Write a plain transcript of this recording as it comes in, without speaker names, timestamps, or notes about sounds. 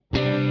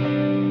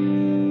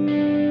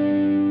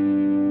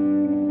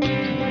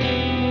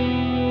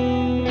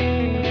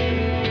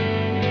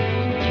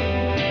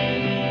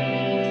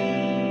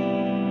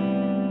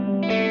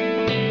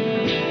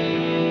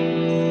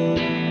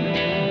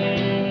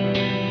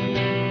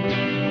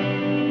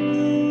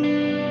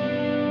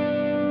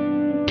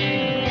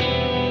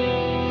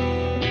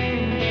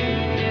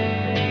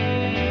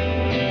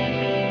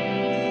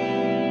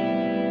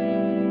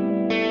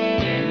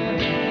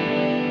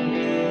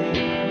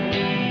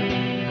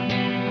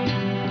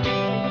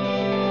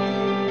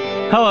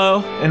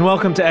Hello, and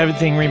welcome to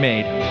Everything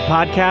Remade, a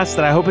podcast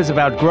that I hope is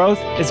about growth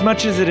as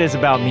much as it is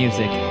about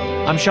music.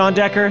 I'm Sean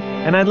Decker,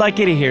 and I'd like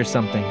you to hear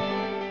something.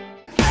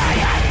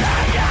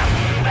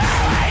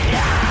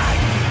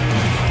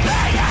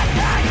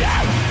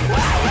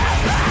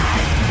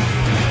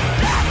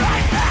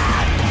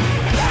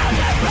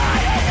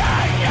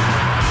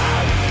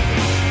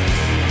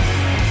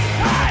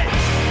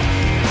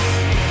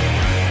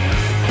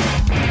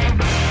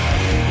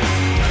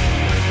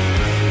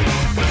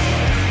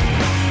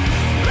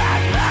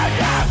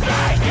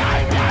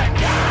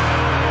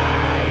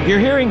 You're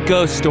hearing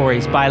Ghost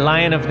Stories by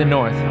Lion of the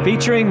North,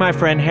 featuring my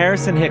friend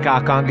Harrison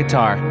Hickok on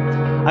guitar.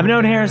 I've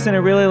known Harrison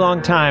a really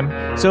long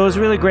time, so it was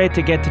really great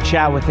to get to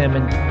chat with him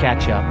and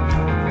catch up.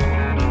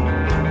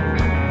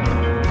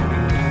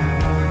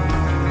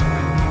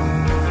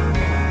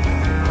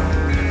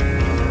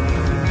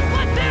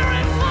 Let's hear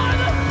it for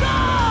the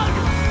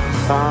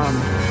song!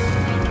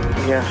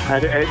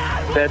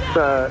 That's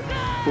a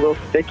little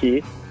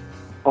sticky,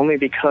 only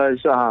because,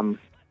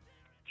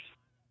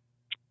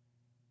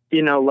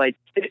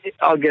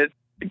 I'll get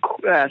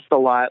asked a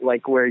lot,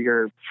 like, where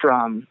you're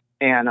from,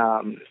 and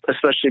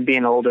especially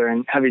being older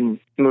and having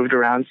moved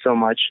around so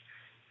much,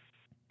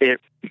 it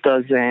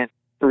doesn't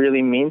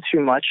really mean too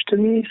much to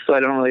me, so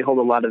I don't really hold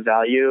a lot of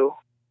value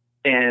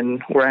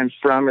in where I'm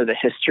from or the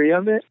history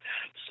of it.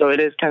 So it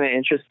is kind of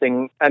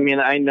interesting. I mean,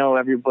 I know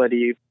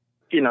everybody,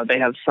 they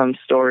have some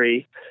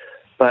story,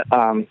 but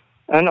I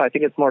don't know, I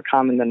think it's more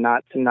common than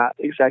not to not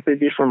exactly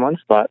be from one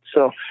spot.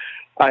 So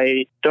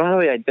I don't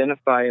really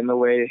identify in the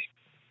way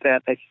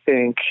that I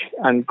think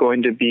I'm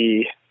going to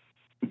be.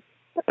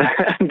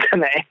 I'm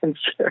going to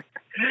answer.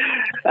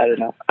 I don't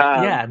know.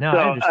 I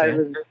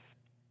understand.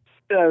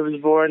 I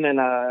was born in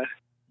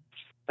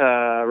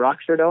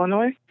Rockford,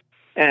 Illinois,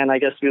 and I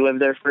guess we lived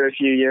there for a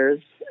few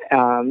years.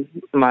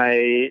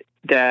 My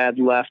dad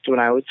left when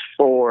I was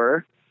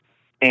 4,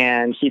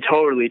 and he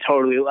totally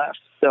left.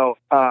 So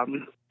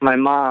my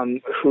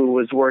mom, who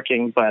was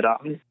working, but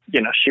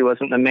she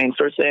wasn't the main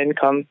source of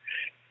income,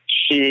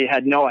 she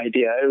had no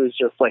idea. It was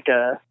just like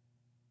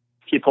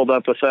he pulled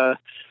up with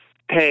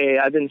hey,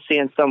 I've been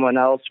seeing someone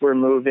else. We're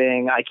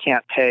moving. I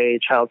can't pay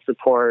child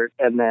support.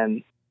 And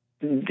then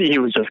he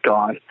was just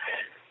gone.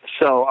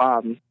 So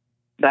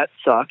that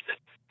sucked.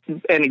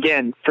 And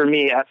again, for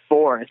me at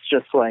 4, it's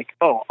just like,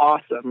 oh,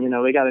 awesome.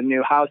 We got a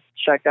new house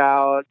to check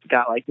out.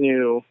 Got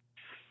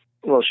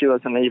she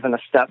wasn't even a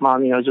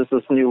stepmom, just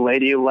this new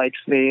lady who likes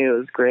me. It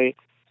was great.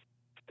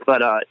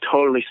 But it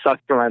totally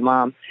sucked for my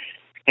mom.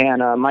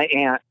 And my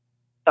aunt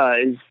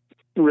is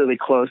really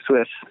close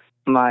with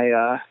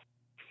my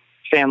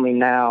family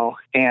now,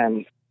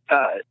 and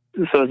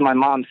so is my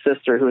mom's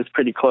sister, who is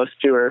pretty close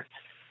to her.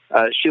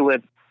 She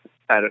lived,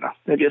 I don't know,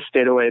 maybe a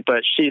state away,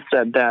 but she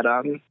said that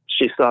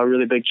she saw a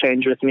really big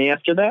change with me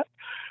after that,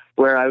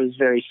 where I was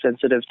very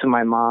sensitive to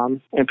my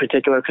mom in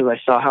particular because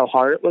I saw how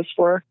hard it was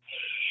for her.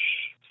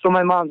 So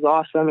my mom's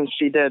awesome, and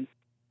she did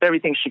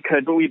everything she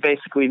could, but we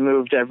basically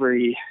moved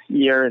every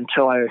year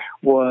until I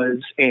was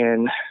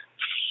in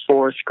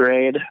 4th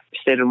grade.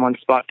 Stayed in one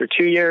spot for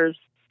 2 years,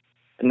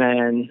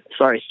 3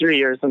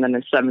 years, and then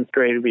in 7th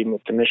grade we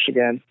moved to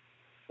Michigan.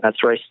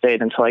 That's where I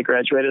stayed until I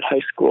graduated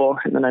high school,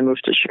 and then I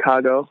moved to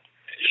Chicago,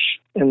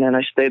 and then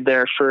I stayed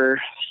there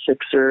for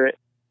 6 or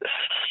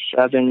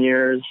 7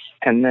 years,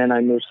 and then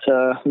I moved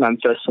to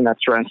Memphis, and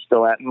that's where I'm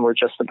still at, and we're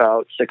just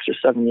about 6 or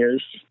 7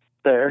 years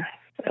there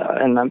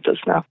in Memphis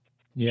now.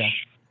 Yeah.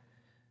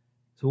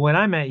 So when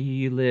I met you,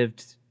 you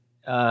lived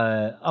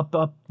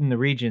up in the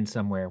region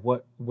somewhere.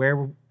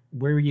 Where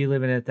were you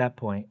living at that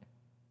point?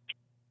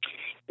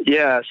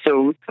 Yeah,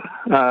 so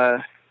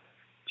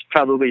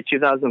probably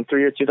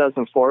 2003 or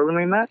 2004 when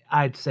we met.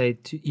 I'd say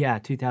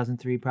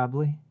 2003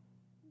 probably.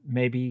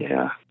 Maybe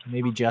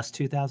just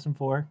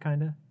 2004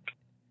 kind of.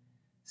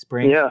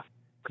 Spring. Yeah.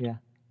 Yeah.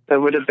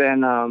 That would have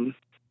been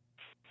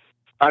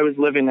I was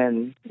living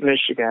in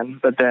Michigan,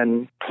 but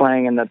then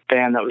playing in the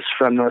band that was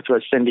from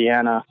Northwest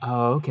Indiana.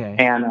 Oh, okay.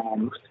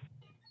 And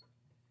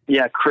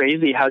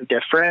crazy how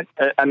different.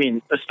 I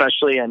mean,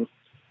 especially in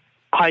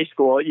high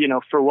school,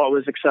 for what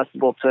was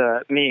accessible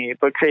to me,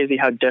 but crazy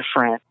how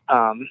different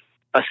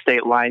a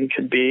state line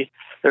could be.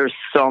 There's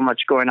so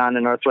much going on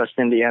in Northwest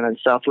Indiana, and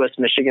Southwest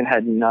Michigan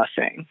had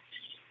nothing.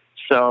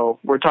 So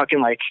we're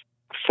talking like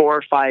 4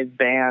 or 5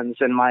 bands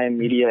in my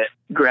immediate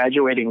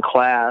graduating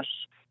class,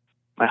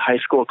 my high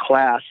school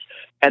class,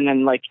 and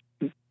then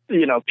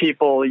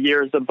people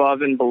years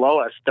above and below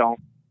us don't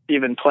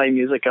even play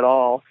music at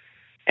all.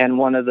 And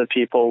one of the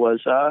people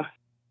was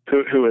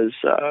who was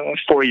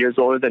 4 years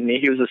older than me.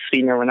 He was a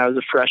senior when I was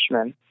a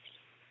freshman.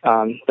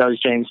 That was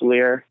James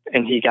Lear,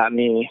 and he got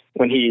me,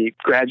 when he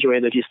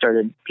graduated, he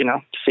started,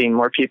 seeing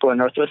more people in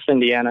Northwest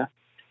Indiana,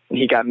 and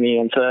he got me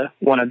into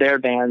one of their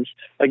bands.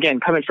 Again,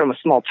 coming from a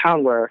small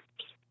town where,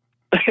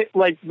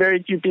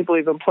 very few people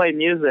even play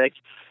music,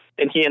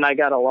 and he and I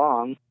got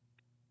along.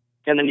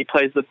 And then he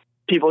plays with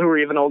people who were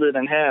even older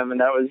than him, and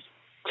that was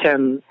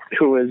Tim,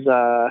 who was,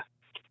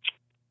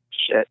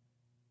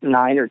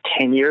 9 or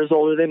 10 years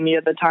older than me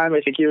at the time.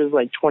 I think he was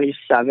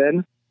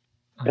 27.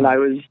 and I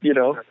was,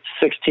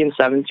 16,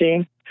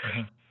 17.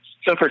 Uh-huh.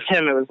 So for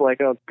Tim, it was like,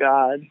 oh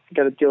God,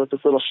 got to deal with this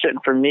little shit.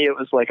 And for me, it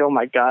was like, oh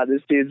my God,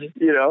 this dude's,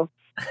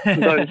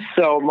 done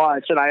so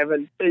much, and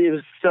it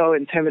was so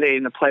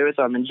intimidating to play with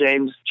him. And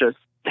James just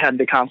had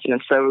the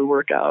confidence that it would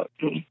work out.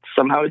 And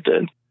somehow it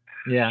did.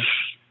 Yeah.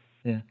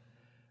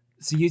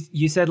 So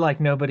you said like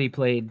nobody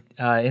played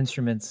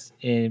instruments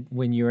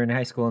when you were in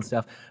high school and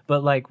stuff,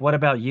 but like, what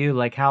about you?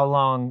 Like, how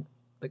long?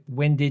 Like,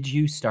 when did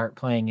you start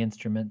playing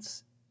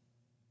instruments,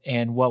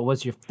 and what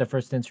was the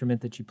first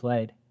instrument that you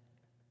played?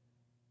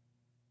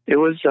 It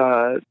was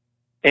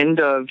end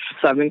of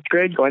 7th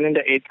grade, going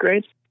into 8th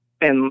grade.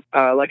 And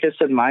like I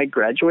said, my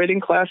graduating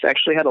class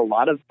actually had a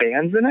lot of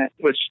bands in it,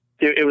 which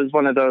it was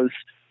one of those,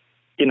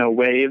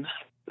 waves.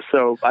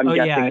 So I'm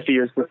guessing a few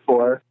years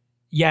before.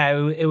 Yeah,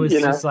 it was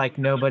just like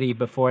nobody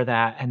before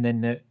that. And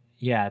then,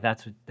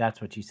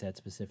 that's what you said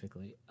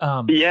specifically.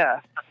 Yeah.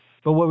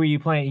 But what were you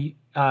playing?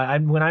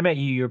 When I met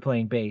you, you were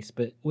playing bass,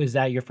 but was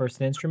that your first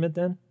instrument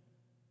then?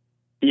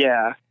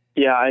 Yeah.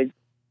 I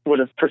would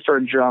have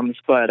preferred drums,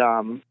 but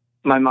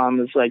my mom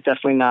was like,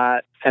 definitely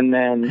not. And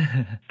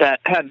then that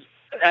had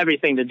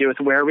everything to do with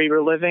where we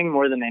were living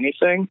more than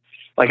anything.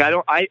 Like,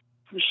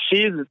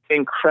 she's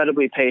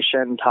incredibly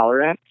patient and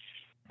tolerant,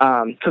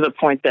 to the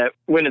point that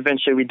when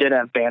eventually we did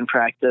have band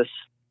practice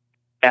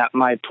at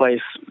my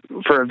place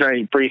for a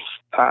very brief,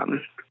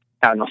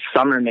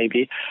 summer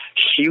maybe,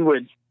 she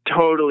was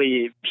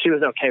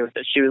okay with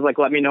it. She was like,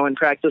 let me know when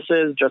practice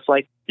is, just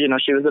like,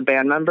 she was a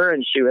band member,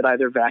 and she would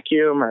either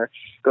vacuum or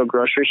go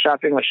grocery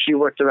shopping. Like, she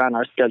worked around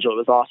our schedule.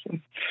 It was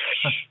awesome.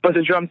 But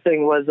the drum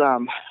thing was,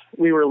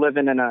 we were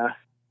living in a,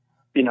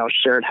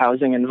 shared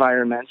housing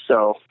environment.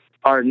 So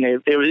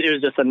it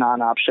was just a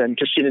non-option,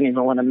 because she didn't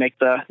even want to make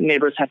the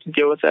neighbors have to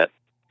deal with it.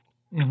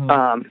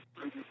 Mm-hmm.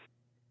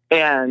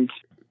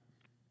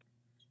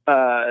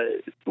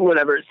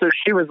 Whatever. So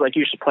she was like,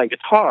 you should play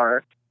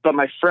guitar. But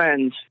my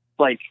friend,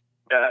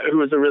 who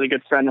was a really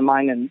good friend of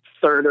mine in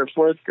 3rd or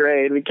 4th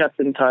grade, we kept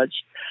in touch,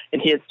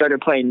 and he had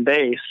started playing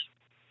bass.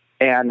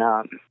 And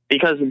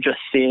because of just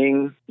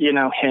seeing,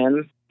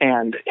 him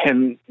and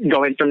him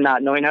going from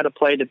not knowing how to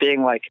play to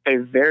being like a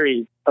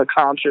very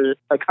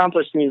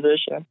accomplished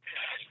musician,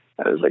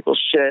 I was like, well,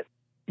 shit,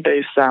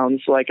 bass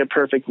sounds like a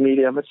perfect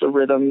medium. It's a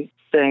rhythm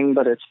thing,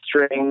 but it's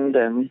stringed.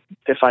 And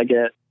if I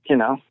get,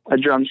 a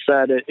drum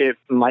set, it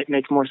might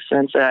make more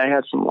sense. I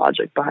had some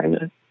logic behind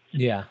it.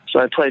 Yeah. So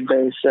I played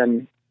bass,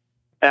 and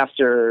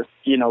after,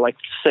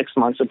 6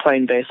 months of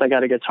playing bass, I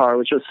got a guitar,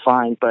 which was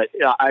fine. But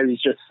I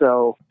was just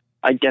so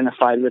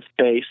identified with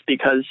bass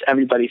because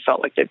everybody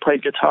felt like they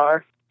played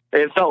guitar.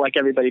 It felt like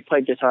everybody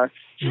played guitar.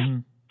 Mm-hmm.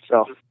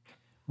 So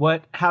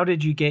how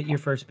did you get your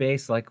first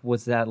bass? Like,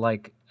 was that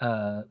like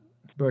a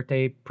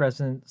birthday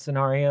present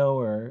scenario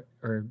or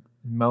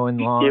mowing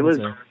lawns? It was,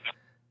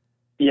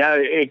 yeah,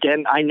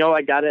 again, I know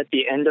I got it at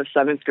the end of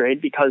 7th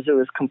grade because it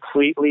was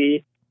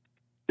completely,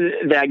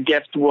 that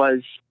gift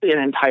was an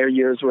entire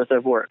year's worth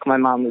of work. My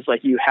mom was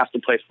like, you have to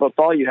play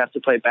football, you have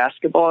to play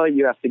basketball,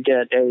 you have to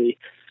get a,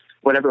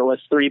 whatever it was,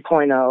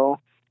 3.0.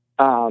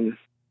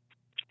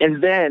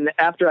 And then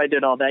after I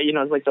did all that, it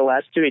was like the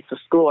last 2 weeks of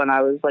school, and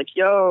I was like,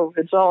 yo,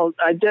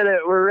 I did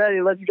it, we're ready,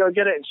 let's go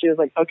get it. And she was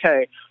like,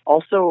 okay.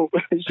 Also,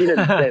 she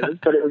didn't say this,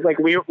 but it was like,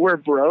 we're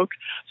broke.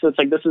 So it's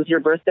like, this is your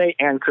birthday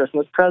and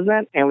Christmas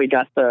present. And we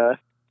got the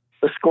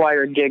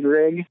Squire gig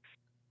rig.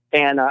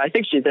 And I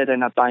think she did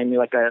end up buying me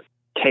like a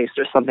case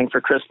or something for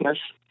Christmas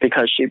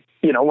because she,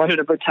 wanted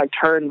to protect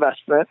her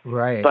investment.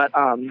 Right. But,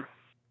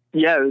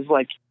 yeah, it was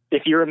like,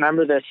 if you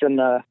remember this in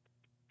the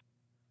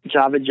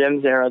Java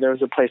Gyms era, there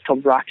was a place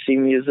called Roxy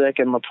Music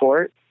in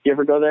LaPorte. You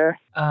ever go there?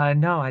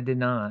 No, I did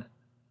not.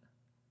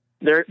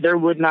 There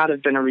would not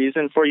have been a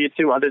reason for you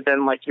to, other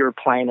than like you were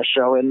playing a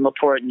show in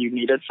LaPorte and you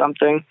needed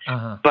something.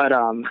 Uh-huh. But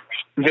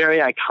very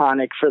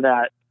iconic for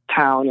that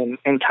town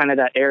and kind of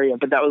that area.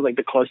 But that was like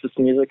the closest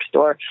music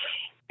store.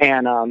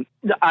 And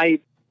I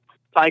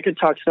could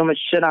talk so much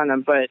shit on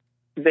them, but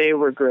they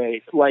were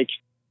great. Like,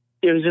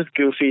 it was just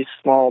goofy,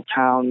 small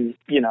town,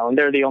 and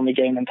they're the only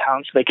game in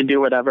town, so they could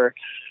do whatever.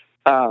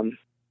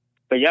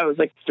 But yeah, it was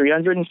like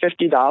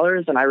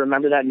 $350. And I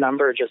remember that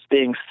number just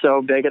being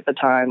so big at the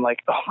time.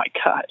 Like, oh my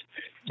God,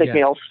 it took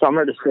me all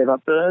summer to save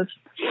up for this.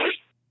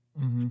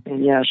 Mm-hmm.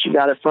 And yeah, she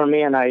got it for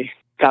me, and I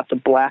got the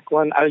black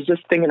one. I was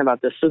just thinking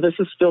about this. So this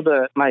is still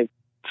my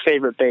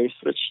favorite bass,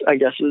 which I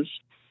guess is,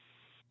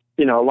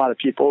 a lot of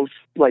people's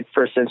like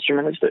first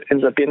instrument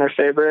ends up being their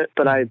favorite,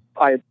 but I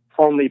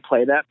only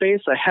play that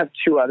bass. I have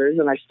 2 others,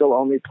 and I still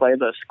only play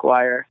the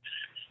Squire.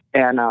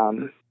 And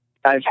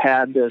I've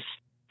had this.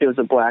 It was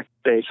a black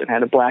bass and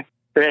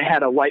it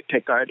had a white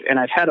pickguard, and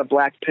I've had a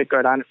black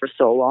pickguard on it for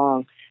so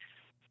long.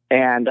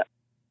 And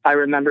I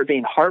remember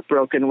being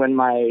heartbroken when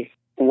my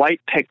white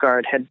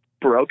pickguard had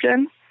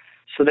broken.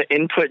 So the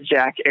input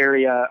jack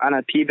area on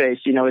a P bass,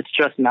 it's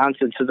just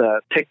mounted to the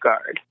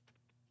pickguard.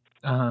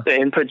 Uh-huh. The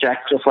input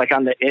jack's just like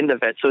on the end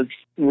of it. So it's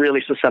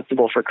really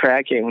susceptible for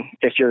cracking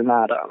if you're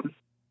not,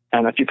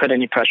 if you put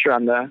any pressure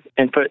on the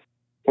input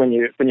when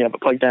you have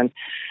it plugged in,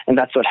 and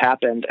that's what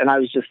happened. And I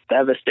was just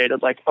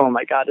devastated, like, oh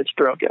my God, it's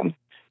broken.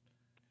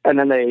 And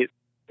then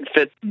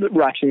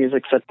Roxy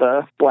Music fit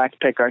the black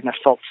pickguard, and I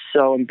felt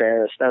so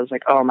embarrassed. I was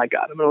like, oh my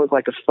God, I'm gonna look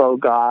like a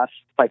faux goth,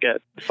 like a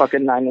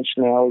fucking Nine Inch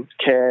Nails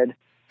kid.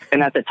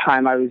 And at the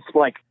time, I was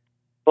like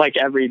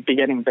every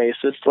beginning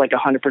bassist, like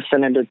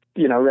 100% into,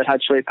 Red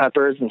Hot Chili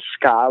Peppers and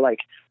ska. Like,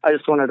 I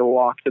just wanted to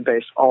walk the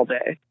bass all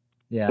day.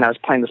 Yeah. And I was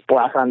playing this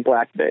black on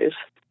black bass.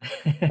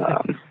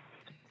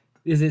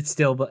 Is it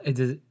still?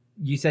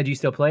 You said you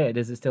still play it.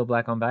 Is it still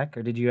black on black,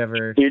 or did you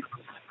ever?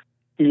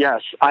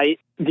 Yes,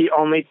 the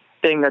only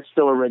thing that's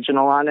still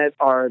original on it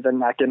are the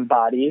neck and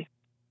body.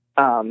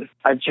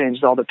 I've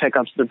changed all the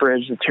pickups, the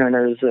bridge, the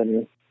tuners,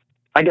 and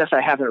I guess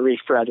I haven't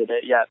refretted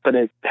it yet, but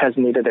it has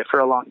needed it for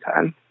a long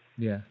time.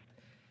 Yeah.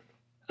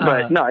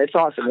 But no, it's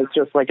awesome. It's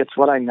just like, it's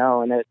what I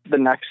know, and the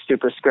neck's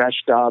super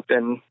scratched up,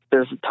 and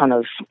there's a ton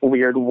of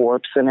weird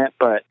warps in it,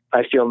 but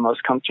I feel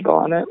most comfortable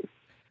on it.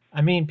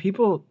 I mean,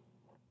 people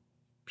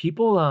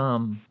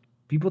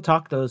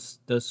talk those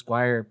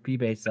Squier P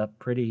bass up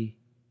pretty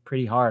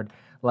hard.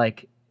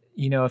 Like,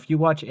 if you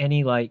watch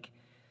any like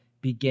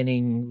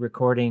beginning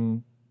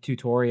recording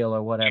tutorial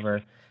or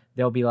whatever,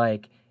 they'll be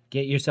like,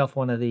 get yourself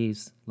one of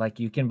these. Like,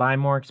 you can buy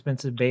more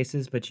expensive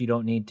basses, but you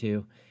don't need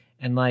to.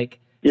 And like,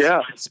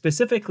 yeah,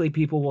 specifically,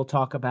 people will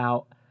talk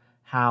about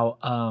how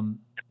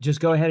just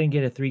go ahead and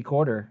get a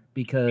 3/4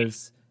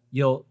 because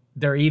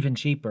they're even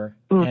cheaper,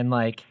 and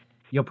like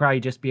you'll probably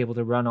just be able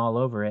to run all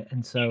over it.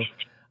 And so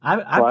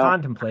I've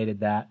contemplated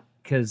that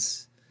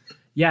because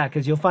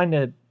you'll find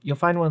one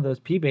of those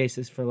P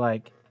basses for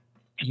like,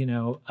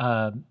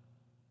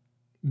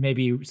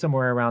 maybe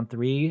somewhere around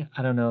 3.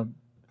 I don't know.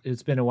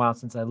 It's been a while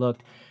since I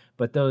looked,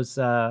 but those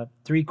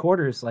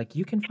 3/4, like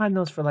you can find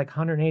those for like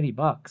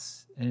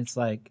 $180, and it's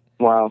like,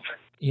 wow.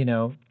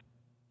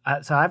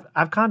 So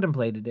I've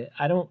contemplated it.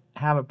 I don't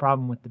have a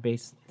problem with the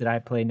bass that I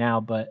play now,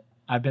 but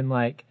I've been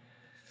like,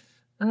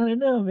 I don't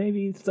know,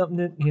 maybe something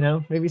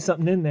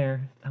in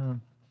there. But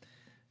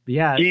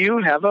yeah. Do you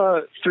have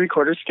a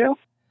 3/4 scale?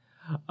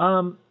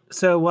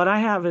 So what I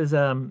have is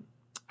I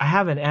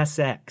have an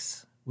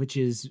SX, which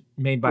is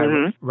made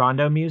by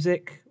Rondo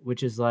Music,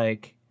 which is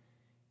like,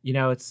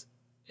 it's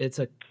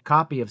a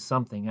copy of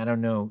something. I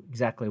don't know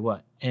exactly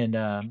what. And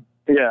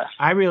yeah,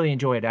 I really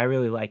enjoy it. I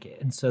really like it.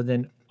 And so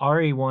then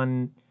Ari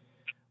won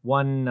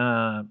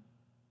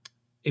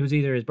it was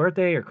either his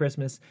birthday or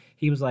Christmas.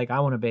 He was like, I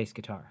want a bass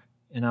guitar.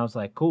 And I was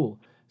like, cool.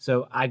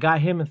 So I got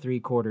him a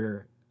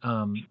 3/4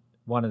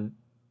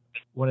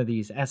 one of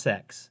these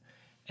SX.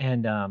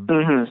 And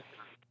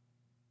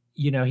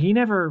he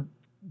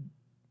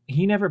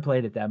never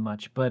played it that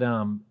much, but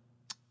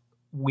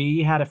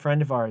we had a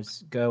friend of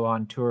ours go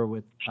on tour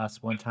with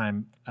us one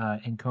time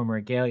in Coma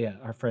Regalia,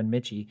 our friend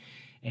Mitchie,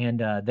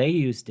 and they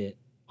used it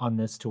on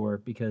this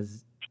tour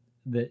because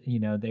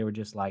they were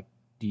just like,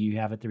 do you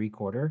have a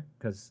 3/4?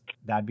 Because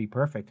that'd be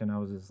perfect. And I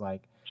was just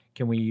like,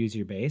 can we use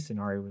your bass? And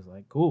Ari was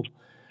like, cool.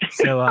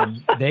 So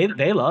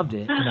they loved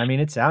it, and I mean,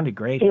 it sounded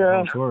great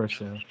on tour.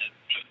 So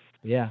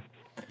yeah,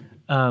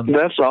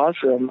 that's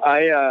awesome.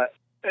 I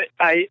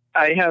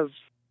have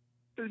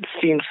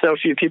seen so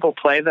few people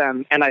play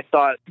them, and I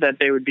thought that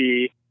they would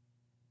be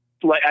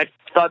like, I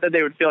thought that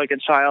they would feel like a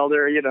child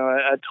or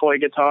a toy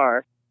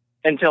guitar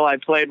until I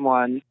played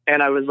one,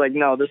 and I was like,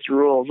 no, this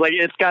rules. Like,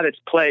 it's got its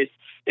place.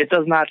 It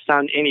does not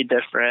sound any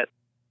different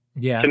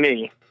to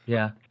me.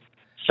 Yeah.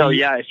 So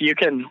yeah, if you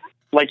can,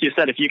 like you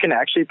said, if you can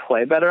actually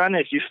play better on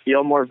it, if you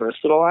feel more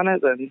versatile on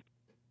it, then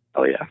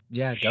oh yeah.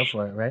 Yeah, go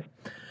for it, right?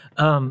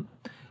 So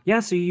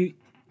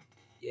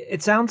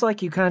it sounds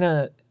like you kind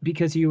of,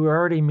 because you were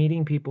already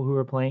meeting people who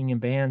were playing in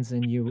bands,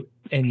 and you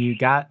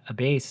got a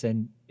bass,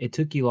 and it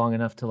took you long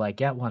enough to like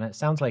get one. It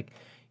sounds like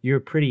you're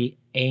pretty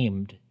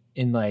aimed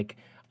in like,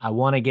 I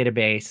want to get a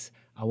bass,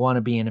 I want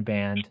to be in a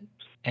band,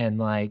 and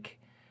like,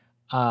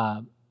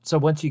 so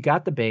once you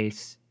got the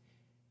bass,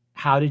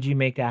 how did you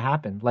make that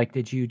happen? Like,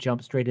 did you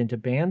jump straight into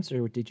bands,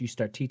 or did you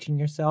start teaching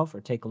yourself or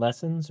take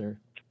lessons, or?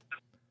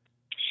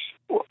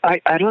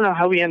 I don't know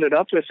how we ended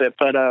up with it,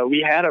 but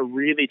we had a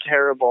really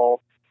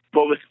terrible,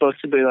 what was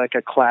supposed to be like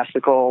a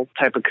classical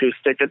type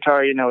acoustic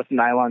guitar, with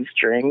nylon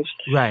strings.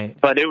 Right.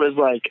 But it was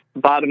like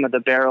bottom of the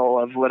barrel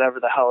of whatever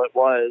the hell it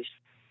was.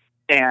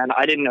 And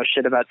I didn't know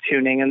shit about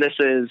tuning. And this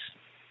is,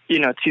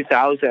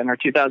 2000 or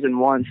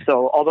 2001.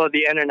 So although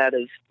the internet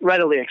is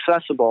readily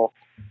accessible,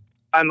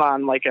 I'm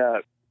on like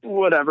a,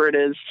 whatever it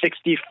is,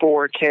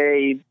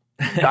 64K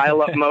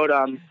dial-up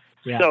modem.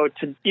 Yeah. So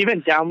to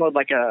even download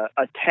like a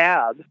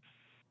tab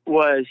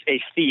was a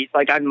feat.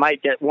 Like, I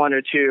might get 1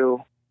 or 2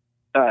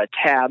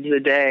 tabs a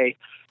day,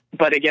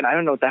 but again, I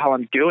don't know what the hell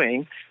I'm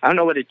doing. I don't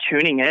know what a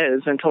tuning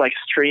is, and to like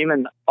stream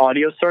an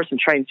audio source and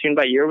try and tune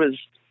by ear was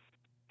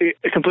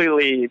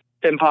completely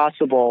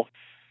impossible.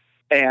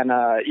 And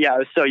I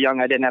was so young,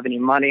 I didn't have any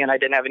money, and I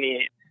didn't have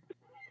any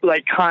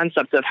like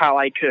concept of how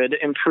I could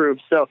improve.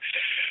 So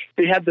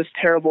we had this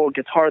terrible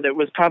guitar that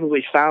was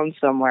probably found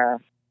somewhere,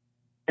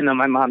 And then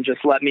my mom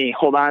just let me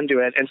hold on to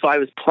it. And so I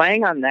was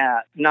playing on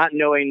that, not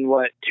knowing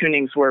what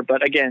tunings were.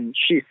 But again,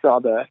 she saw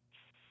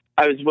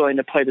I was willing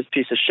to play this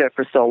piece of shit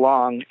for so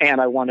long, and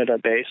I wanted a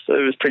bass. So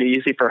it was pretty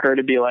easy for her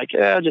to be like,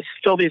 yeah, just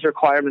fill these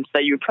requirements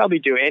that you would probably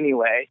do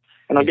anyway,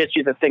 and I'll get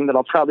you the thing that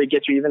I'll probably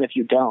get you even if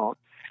you don't.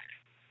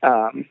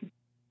 So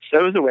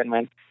it was a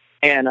win-win.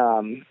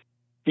 And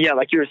yeah,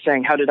 like you were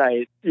saying, how did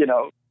I,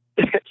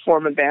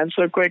 form a band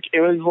so quick? It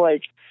was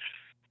like,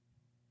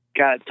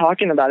 God,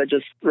 talking about it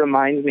just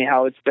reminds me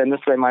how it's been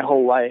this way my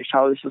whole life,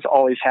 how this has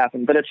always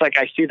happened. But it's like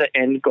I see the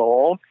end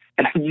goal,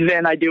 and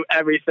then I do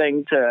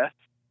everything to,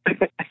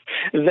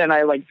 then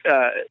I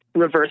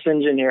reverse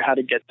engineer how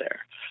to get there.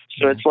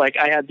 So it's like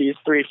I had these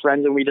 3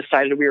 friends, and we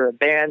decided we were a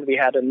band. We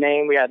had a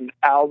name. We had an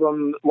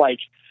album,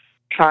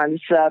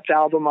 concept,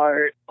 album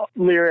art,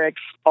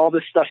 lyrics, all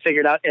this stuff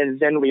figured out, and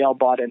then we all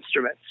bought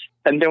instruments.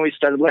 And then we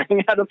started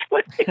learning how to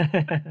play.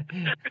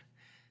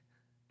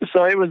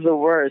 So it was the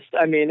worst.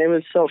 I mean, it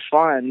was so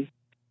fun.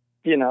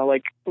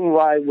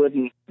 Why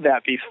wouldn't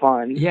that be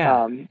fun?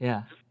 Yeah.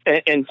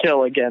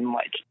 Until again,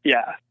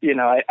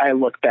 I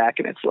look back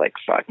and it's like,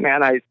 fuck,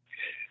 man, I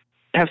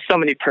have so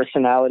many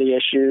personality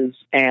issues,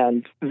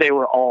 and they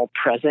were all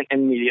present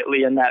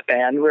immediately in that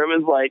band where it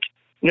was like,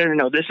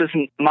 no, this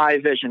isn't my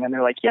vision. And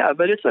they're like, yeah,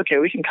 but it's okay.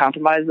 We can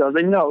compromise. I was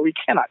like, no, we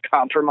cannot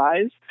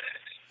compromise.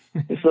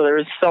 So there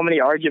was so many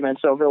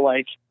arguments over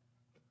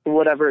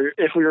whatever,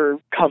 if we were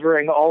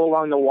covering All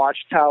Along the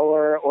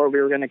Watchtower, or we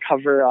were going to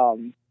cover,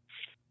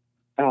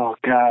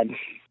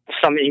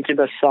 some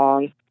Incubus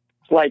song.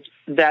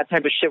 That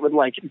type of shit would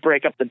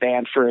break up the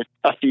band for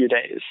a few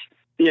days,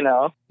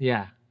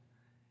 Yeah.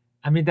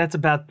 I mean,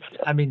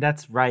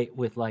 that's right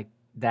with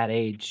that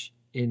age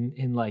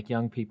in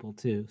young people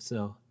too.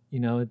 So,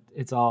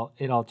 it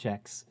all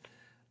checks.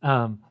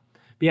 But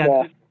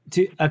yeah.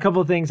 A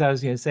couple of things I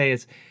was going to say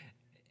is,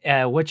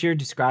 what you're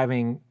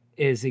describing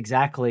is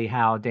exactly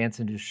how Dance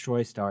and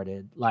Destroy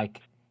started.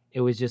 It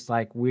was just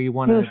we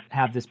want to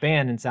have this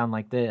band and sound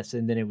like this.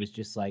 And then it was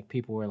just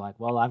people were like,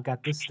 well, I've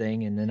got this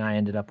thing. And then I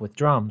ended up with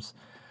drums.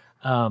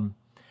 The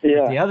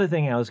other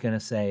thing I was going to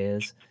say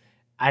is,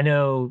 I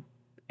know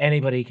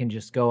anybody can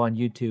just go on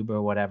YouTube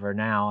or whatever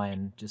now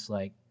and just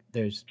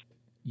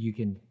you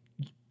can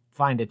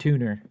find a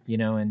tuner,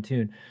 and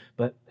tune.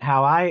 But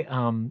how I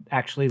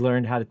actually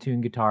learned how to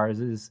tune guitars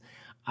is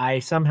I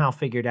somehow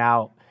figured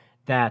out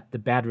that the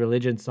Bad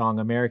Religion song,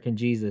 American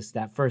Jesus,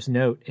 that first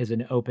note is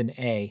an open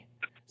A.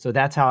 So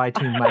that's how I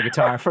tuned my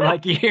guitar for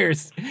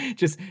years.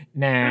 Just,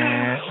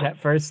 that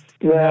first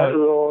note.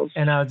 Rules.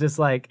 And I was just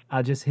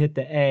I'll just hit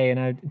the A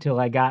until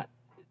I got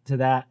to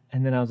that.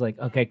 And then I was like,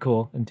 okay,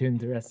 cool. And tuned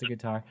the rest of the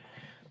guitar.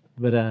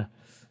 But,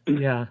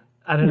 yeah,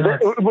 I don't know.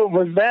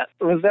 Was that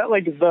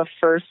the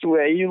first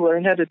way you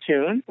learned how to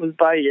tune? Was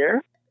by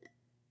ear?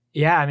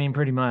 Yeah, I mean,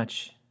 pretty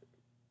much.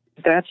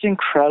 That's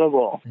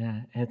incredible.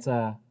 Yeah, it's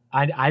I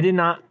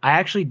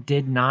actually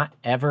did not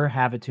ever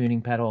have a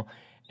tuning pedal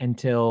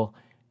until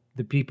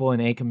the people in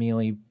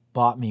Akamele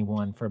bought me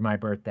one for my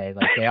birthday.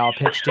 They all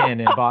pitched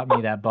in and bought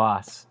me that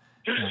Boss.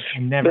 I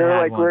never They were had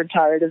like, one. we're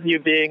tired of you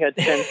being a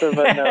tenth of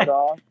a note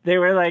off. They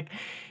were like,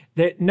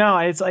 no,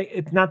 it's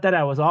not that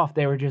I was off.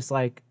 They were just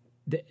like,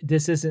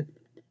 this isn't,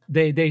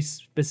 they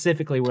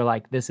specifically were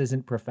like, this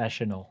isn't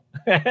professional.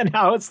 And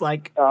I was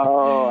like,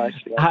 oh, I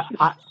see.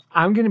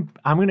 I'm going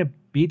to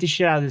beat the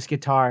shit out of this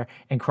guitar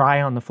and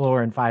cry on the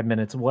floor in 5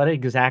 minutes. What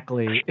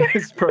exactly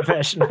is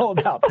professional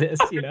about this,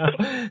 See,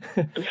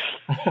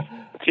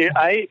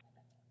 I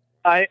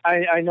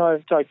know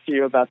I've talked to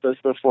you about this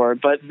before,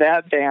 but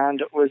that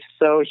band was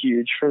so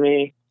huge for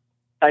me.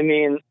 I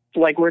mean,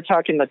 we're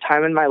talking the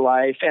time in my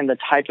life and the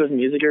type of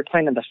music you're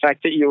playing and the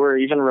fact that you were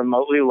even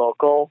remotely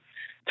local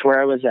to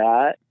where I was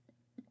at.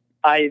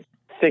 I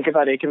think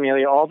about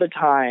Akamele all the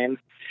time.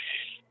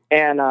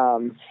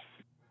 And,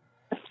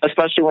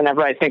 especially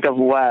whenever I think of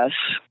Wes,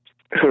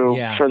 who,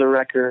 for the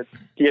record,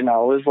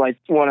 was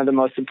one of the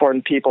most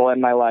important people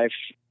in my life,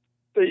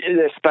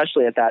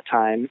 especially at that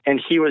time. And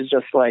he was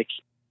just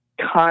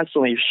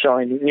constantly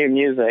showing new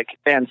music,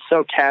 and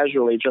so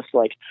casually, just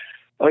oh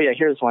yeah,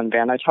 here's one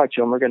band. I talked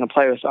to him. We're going to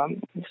play with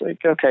them. It's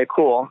okay,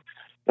 cool.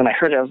 When I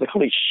heard it, I was like,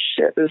 holy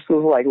shit, this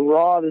was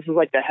raw. This is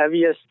the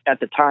heaviest at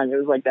the time.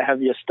 It was the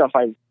heaviest stuff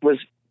I was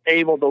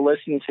able to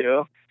listen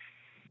to.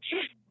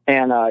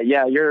 And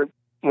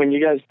when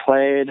you guys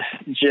played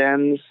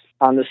Gems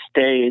on the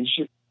stage,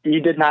 you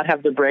did not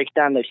have the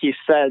breakdown that he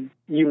said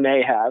you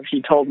may have.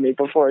 He told me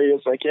before. He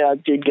was like, yeah,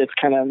 dude gets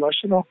kind of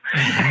emotional.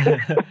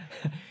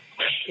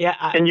 Yeah.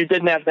 And you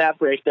didn't have that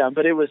breakdown,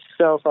 but it was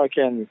so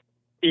fucking,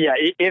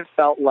 it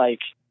felt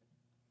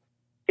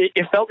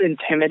it felt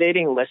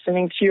intimidating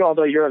listening to you,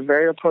 although you're a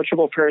very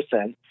approachable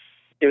person.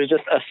 It was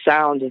just a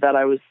sound that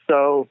I was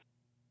so,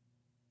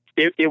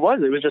 it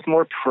was just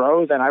more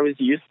pro than I was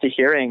used to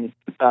hearing.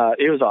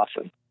 It was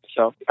awesome.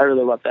 So I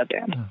really love that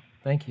band. Oh,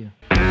 thank you.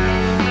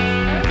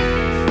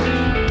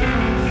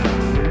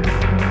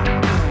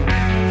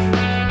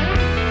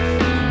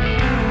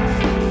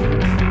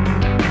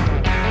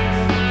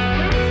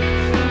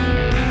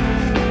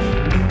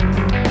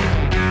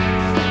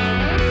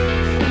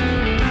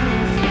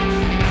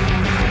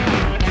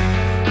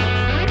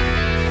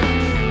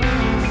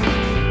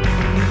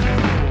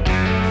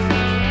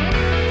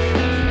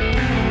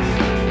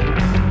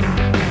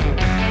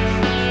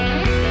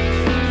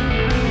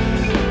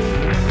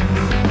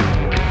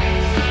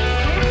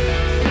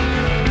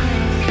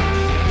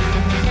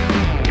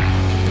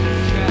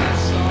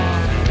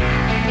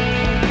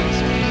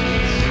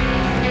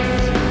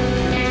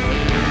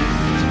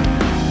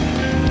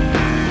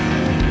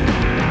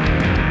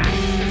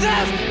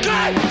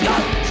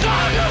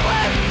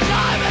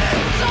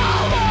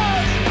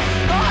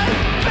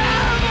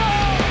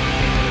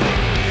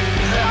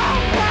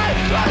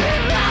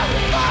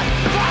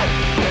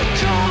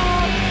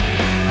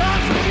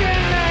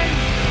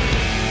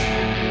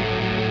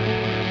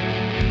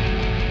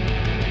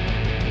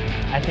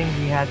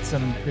 had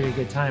some pretty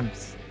good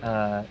times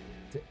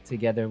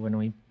together when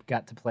we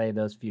got to play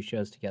those few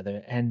shows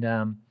together. And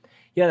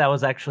yeah, that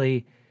was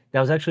actually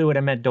when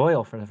I met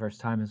Doyle for the first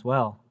time as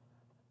well.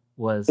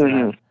 Was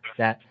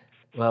that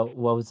well?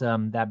 What was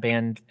that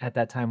band at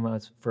that time?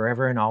 Was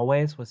Forever and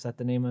Always? Was that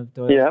the name of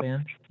Doyle's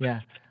band?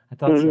 Yeah, I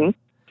thought so.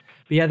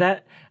 But yeah,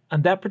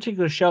 that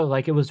particular show,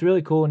 like, it was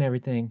really cool and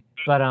everything.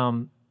 But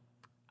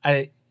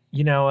I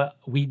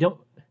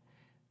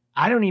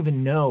don't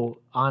even know,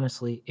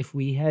 honestly, if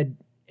we had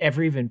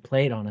ever even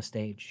played on a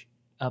stage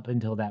up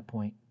until that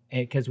point,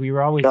 because we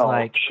were always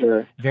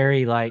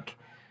very like,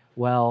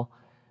 well,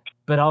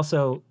 but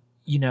also,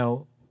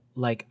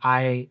 like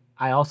I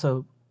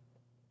also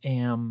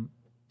am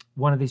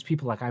one of these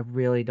people, like, I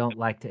really don't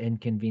like to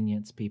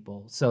inconvenience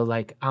people. So,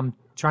 like, I'm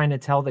trying to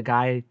tell the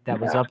guy that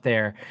was up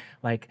there,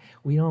 like,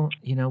 we don't,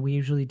 we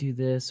usually do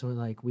this, or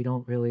like, we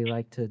don't really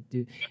like to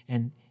do,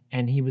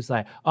 and he was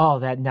like, oh,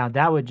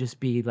 that would just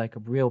be like a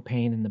real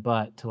pain in the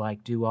butt to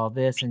like do all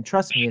this, and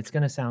trust me, it's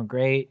gonna sound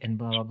great and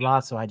blah blah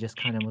blah. So I just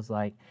kind of was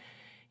like,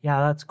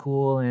 yeah, that's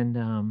cool.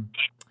 And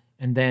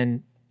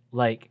then,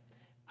 like,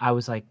 I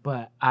was like,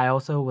 but I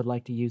also would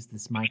like to use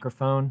this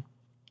microphone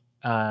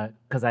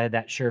because I had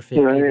that Shure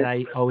 50 that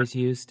I always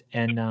used,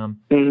 and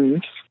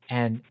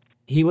and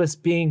he was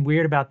being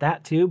weird about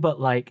that too, but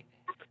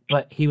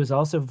he was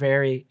also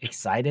very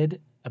excited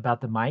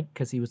about the mic,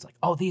 because he was like,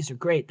 oh, these are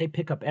great, they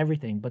pick up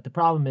everything, but the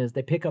problem is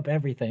they pick up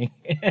everything.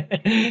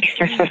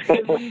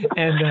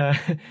 And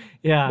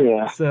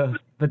so,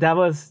 but that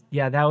was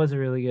a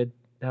really good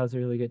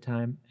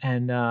time.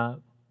 And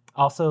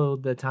also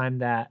the time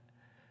that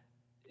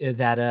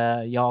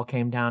y'all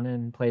came down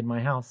and played my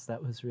house,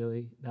 that was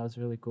really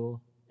cool.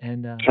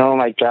 And oh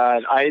my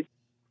God,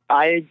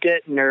 I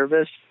get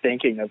nervous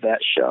thinking of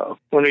that show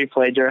when we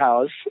played your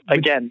house.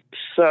 Again,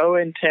 so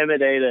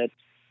intimidated,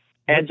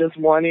 and just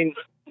wanting,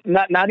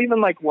 not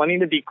even like wanting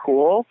to be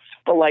cool,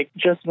 but like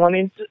just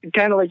wanting to,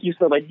 kind of like you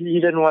said, like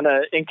you didn't want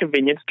to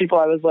inconvenience people.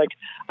 I was like,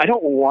 I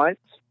don't want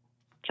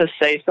to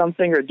say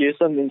something or do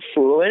something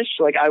foolish.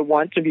 Like, I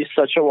want to be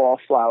such a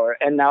wallflower,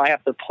 and now I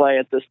have to play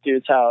at this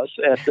dude's house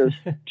at this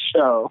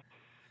show.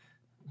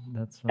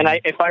 That's funny. And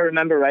if I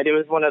remember right, it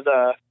was one of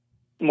the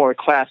more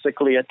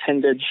classically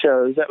attended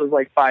shows. That was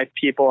like 5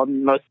 people,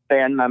 most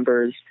band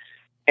members,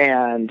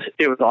 and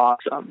it was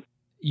awesome.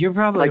 You're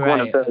probably like right. One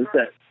of those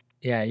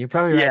yeah, you're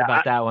probably right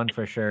about that one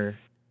for sure.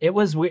 It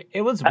was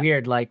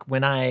weird. Like,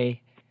 when I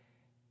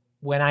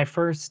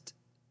first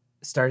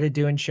started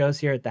doing shows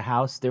here at the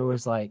house, there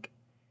was like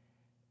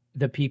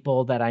the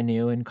people that I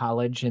knew in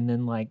college, and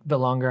then like the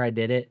longer I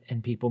did it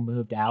and people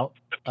moved out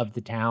of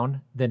the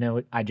town,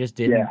 then I just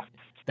didn't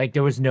like,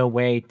 there was no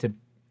way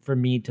for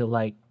me to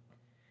like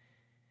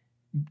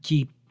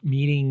keep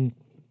meeting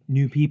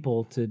new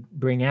people to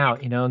bring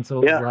out, and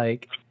so it was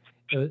like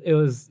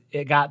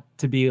it got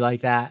to be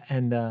like that.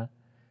 And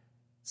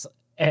so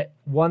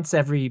once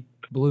every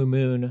blue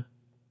moon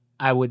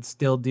I would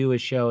still do a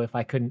show if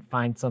I couldn't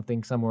find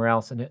something somewhere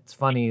else. And it's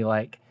funny,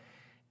 like,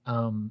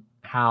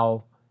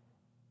 how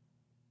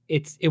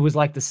it was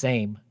like the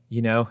same,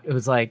 it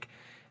was like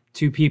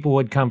 2 people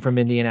would come from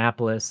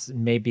Indianapolis,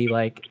 and maybe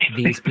like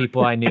these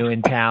people I knew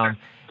in town,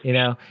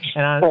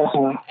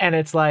 and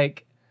it's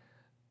like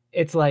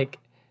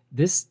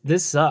this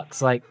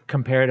sucks, like,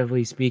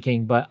 comparatively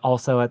speaking, but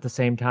also at the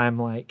same time,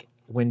 like,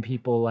 when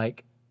people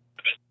like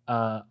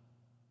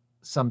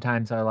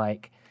sometimes are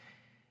like,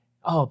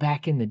 oh,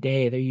 back in the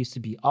day there used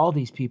to be all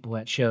these people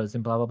at shows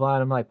and blah blah blah,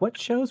 and I'm like, what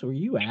shows were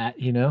you at?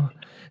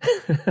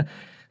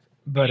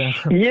 But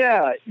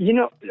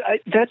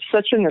that's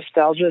such a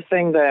nostalgia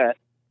thing that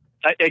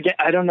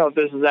I don't know if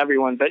this is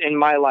everyone, but in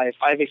my life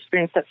I've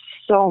experienced that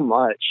so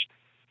much,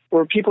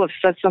 where people have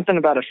said something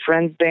about a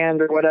friend's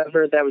band or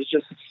whatever that was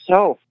just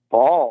so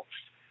false.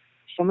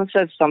 Someone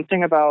said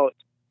something about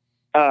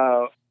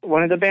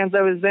one of the bands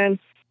I was in.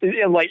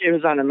 It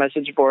was on a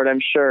message board, I'm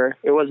sure.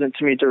 It wasn't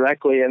to me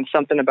directly, and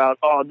something about,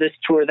 oh, this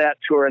tour, that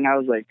tour, and I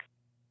was like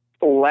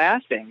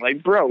laughing.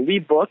 Like, bro, we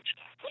booked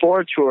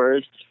 4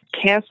 tours,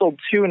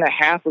 canceled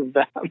 2.5 of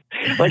them.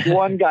 Like,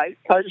 one guy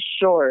cut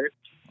short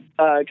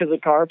because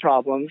of car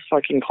problems,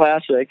 fucking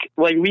classic.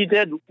 Like, we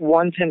did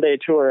one 10-day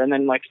tour and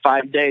then like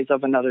 5 days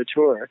of another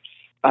tour.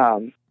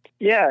 And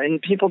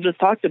people just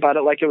talked about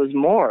it like it was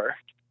more.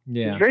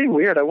 Yeah. It's very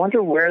weird. I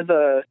wonder where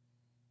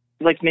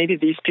maybe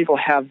these people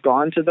have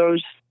gone to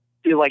those,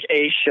 like,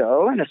 a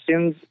show and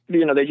assumes,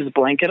 they just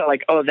blanket it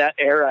like, oh, that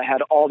era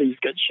had all these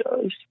good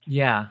shows.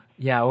 Yeah.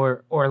 Yeah.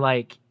 Or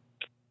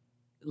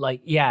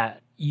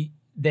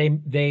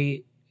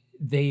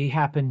they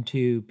happen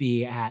to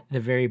be at the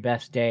very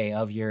best day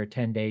of your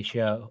 10-day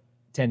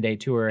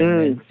tour.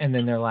 And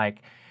then they're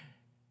like,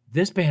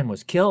 this band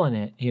was killing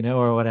it,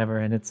 or whatever.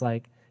 And it's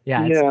like,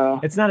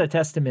 it's not a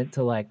testament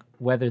to like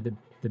whether the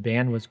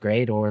band was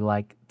great or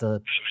like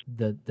the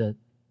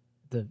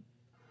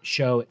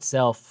show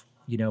itself,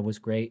 was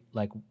great,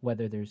 like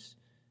whether there's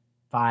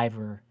 5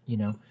 or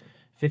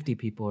 50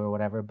 people or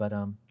whatever. But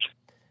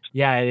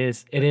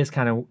it is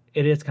kind of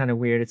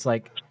weird. It's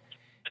like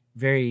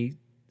very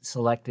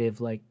selective,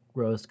 like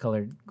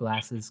rose-colored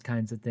glasses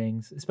kinds of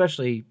things,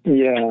 especially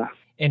Yeah.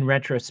 in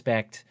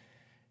retrospect.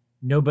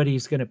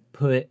 Nobody's going to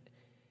put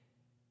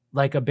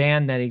like a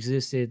band that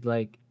existed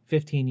like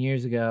 15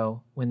 years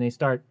ago when they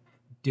start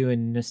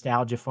doing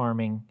nostalgia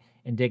farming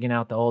and digging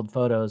out the old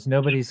photos.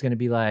 Nobody's going to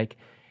be like,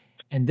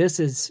 and this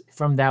is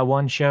from that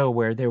one show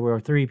where there were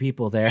 3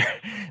 people there.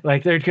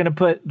 Like they're going to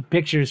put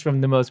pictures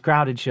from the most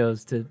crowded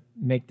shows to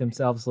make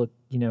themselves look,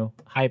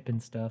 hype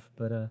and stuff.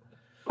 But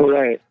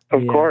Right.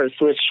 Of Yeah. course.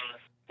 Which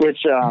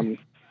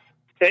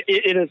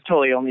it is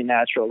totally only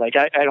natural. Like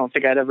I don't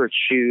think I'd ever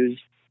choose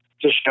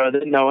to show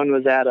that no one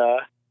was at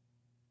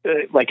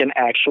like an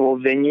actual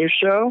venue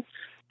show.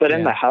 But in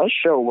Yeah. the house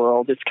show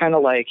world, it's kind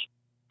of like,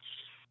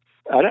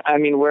 I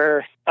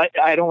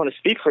don't want to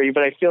speak for you,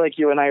 but I feel like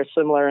you and I are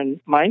similar in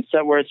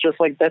mindset where it's just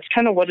like, that's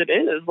kind of what it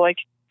is. Like,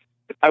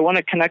 I want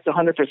to connect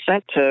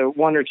 100% to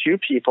 1 or 2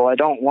 people. I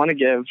don't want to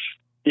give,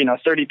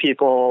 30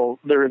 people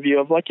the review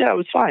of like, yeah, it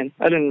was fine.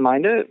 I didn't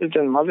mind it. I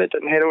didn't love it.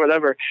 Didn't hate it,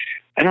 whatever.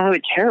 I don't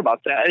really care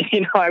about that.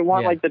 I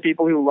want Yeah. like the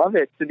people who love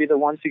it to be the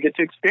ones who get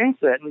to experience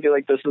it and be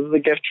like, this is the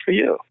gift for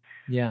you.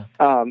 yeah.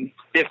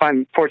 If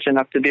I'm fortunate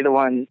enough to be the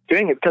one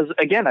doing it, because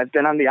again, I've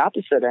been on the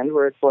opposite end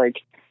where it's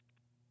like,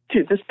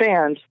 dude, this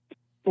band,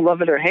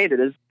 love it or hate it,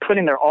 is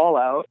putting their all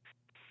out.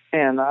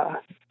 And I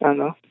don't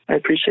know. I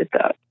appreciate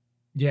that,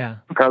 Yeah.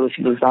 regardless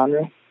of the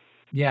genre.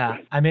 Yeah.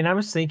 I mean, I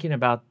was thinking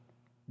about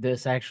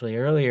this actually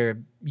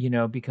earlier,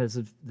 because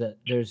of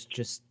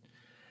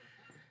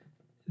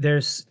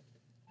there's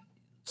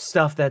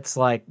stuff that's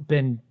like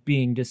been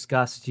being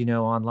discussed,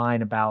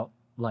 online about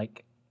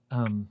like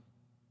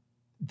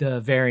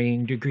the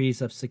varying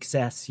degrees of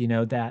success,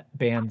 that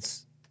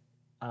bands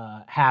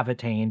have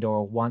attained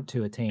or want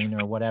to attain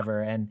or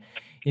whatever. And,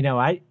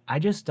 I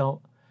just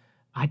don't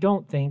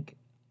think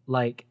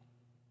like,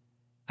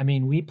 I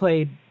mean, we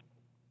played,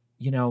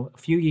 a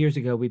few years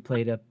ago, we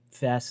played a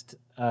fest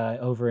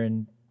over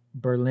in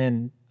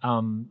Berlin,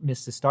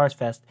 Mist the Stars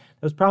Fest.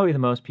 That was probably the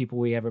most people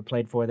we ever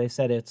played for. They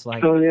said it's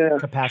like Oh, yeah.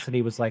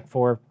 capacity was like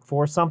four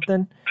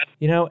something,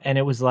 and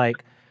it was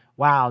like,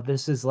 wow,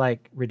 this is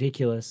like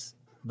ridiculous,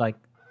 like,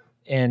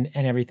 and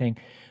everything.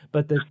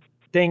 But the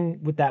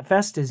thing with that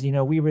fest is,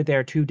 we were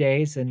there 2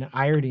 days, and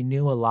I already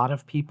knew a lot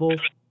of people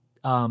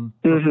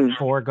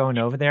before going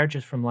over there,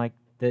 just from like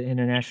the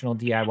international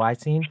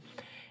DIY scene,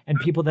 and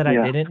people that I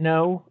Yeah. didn't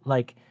know,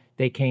 like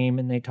they came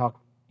and they talked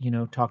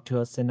to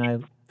us, and I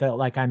felt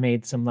like I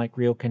made some like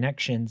real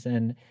connections.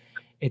 And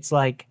it's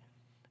like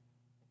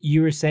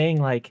you were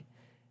saying, like,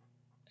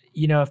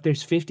 if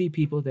there's 50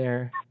 people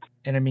there,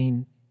 and I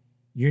mean,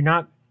 you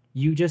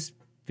just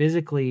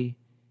physically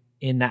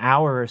in the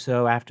hour or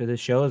so after the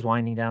show is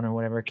winding down or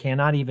whatever,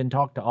 cannot even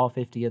talk to all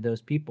 50 of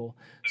those people.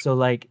 So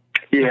like,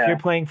 if Yeah. you're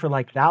playing for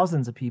like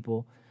thousands of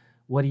people,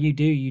 what do?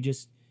 You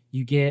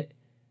get,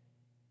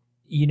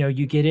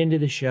 you get into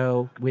the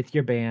show with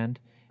your band,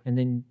 and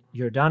then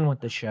you're done with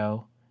the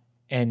show,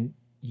 and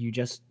you're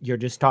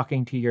just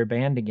talking to your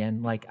band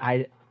again. Like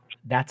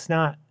that's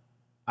not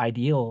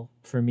ideal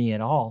for me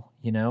at all,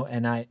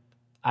 and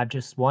I've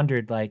just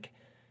wondered, like,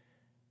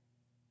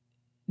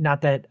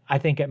 not that I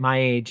think at my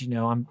age,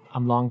 I'm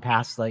long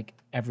past like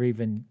ever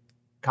even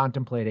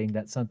contemplating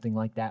that something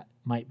like that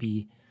might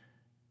be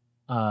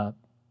a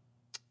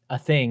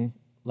thing,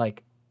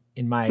 like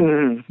in my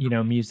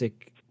Mhm.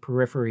 music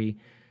periphery,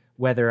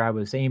 whether I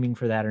was aiming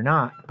for that or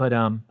not. But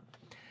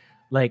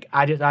like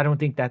I don't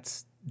think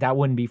that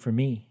wouldn't be for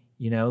me,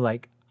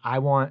 like I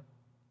want,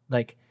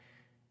 like,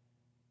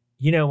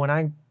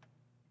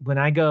 when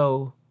I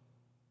go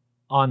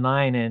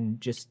online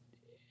and just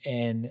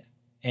and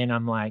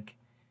I'm like,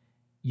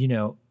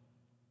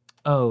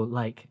 oh,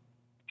 like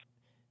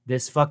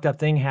this fucked up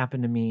thing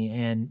happened to me,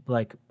 and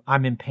like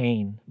I'm in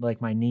pain,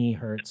 like my knee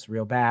hurts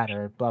real bad,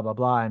 or blah blah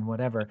blah, and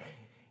whatever.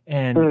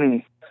 And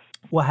Mhm.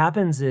 what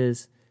happens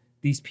is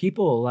these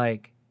people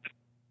like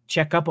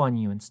check up on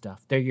you and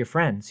stuff. They're your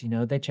friends,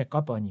 they check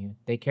up on you,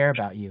 they care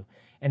about you.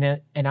 And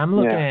I'm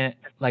looking Yeah. at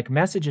like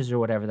messages or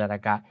whatever that I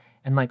got,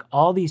 and like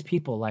all these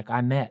people like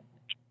I met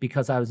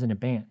because I was in a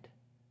band.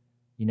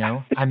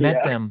 I met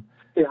Yeah. them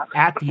Yeah.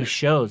 at these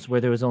shows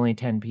where there was only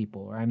 10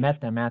 people, or I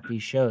met them at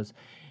these shows.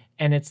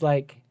 And it's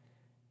like,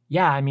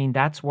 yeah, I mean,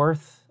 that's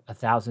worth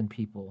 1,000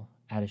 people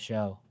at a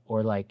show,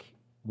 or like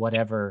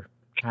whatever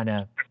kind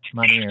of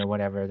money or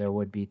whatever there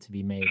would be to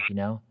be made,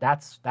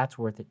 that's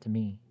worth it to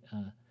me.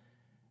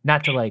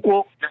 Not to like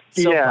Well,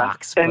 yeah.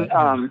 soapbox, And,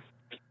 but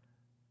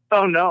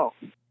oh no,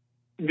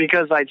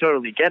 because I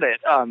totally get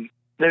it.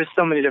 There's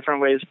so many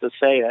different ways to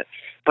say it,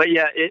 but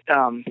yeah,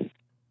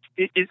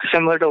 it's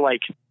similar to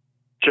like,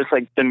 just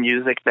like the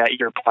music that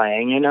you're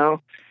playing,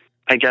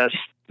 I guess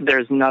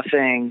there's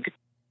nothing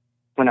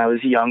when I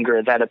was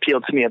younger that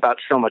appealed to me about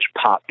so much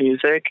pop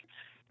music.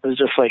 It was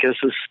just like, this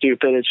is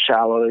stupid, it's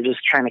shallow, they're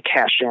just trying to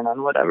cash in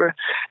on whatever.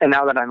 And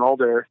now that I'm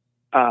older,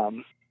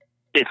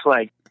 it's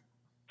like,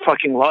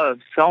 fucking love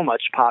so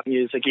much pop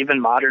music, even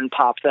modern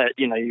pop that,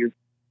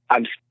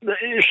 I'm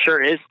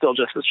sure is still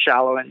just as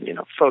shallow and,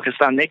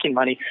 focused on making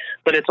money,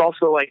 but it's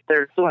also like,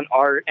 there's still an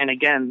art and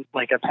again,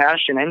 like a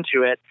passion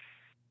into it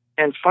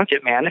and fuck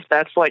it, man. If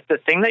that's like the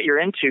thing that you're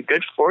into,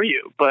 good for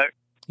you. But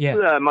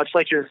much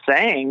like you're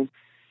saying,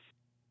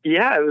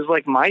 yeah, it was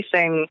like my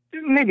thing.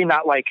 Maybe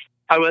not like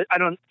I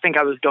don't think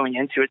I was going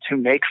into it to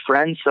make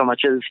friends so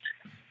much as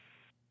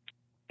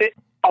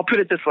I'll put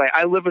it this way.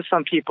 I live with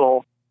some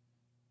people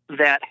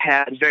that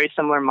had very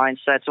similar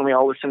mindsets, and we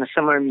all listen to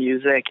similar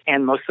music,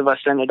 and most of us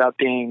ended up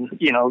being,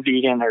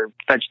 vegan or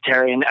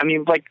vegetarian. I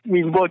mean, like,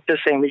 we look the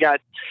same. We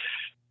got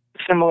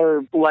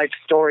similar life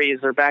stories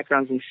or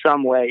backgrounds in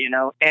some way,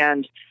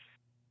 and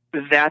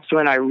that's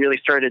when I really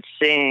started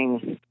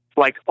seeing,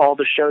 like, all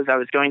the shows I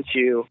was going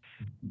to.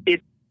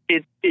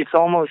 It's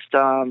almost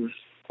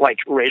like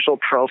racial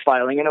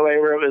profiling in a way,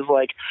 where it was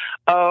like,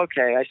 oh,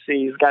 okay, I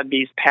see he's got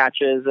these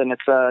patches and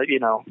it's a,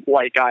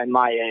 white guy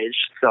my age.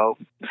 So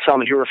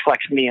someone who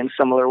reflects me in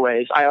similar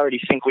ways. I already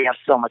think we have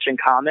so much in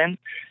common,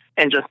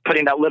 and just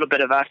putting that little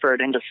bit of effort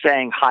into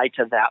saying hi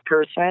to that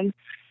person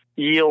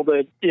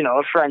yielded,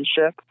 a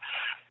friendship,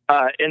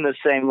 in the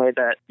same way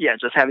that,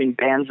 just having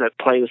bands that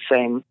play the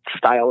same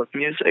style of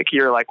music,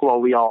 you're like, well,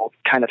 we all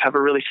kind of have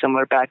a really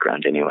similar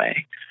background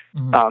anyway.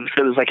 Mm-hmm.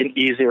 So it was like an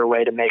easier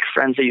way to make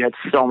friends that you had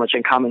so much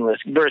in common with,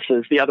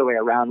 versus the other way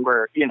around,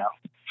 where,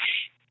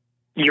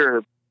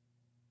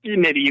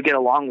 maybe you get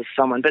along with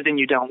someone, but then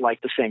you don't like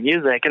the same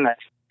music, and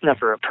that's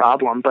never a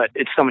problem. But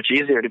it's so much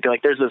easier to be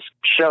like, there's this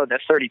show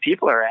that 30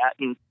 people are at,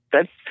 and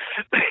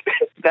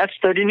that's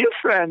 30 new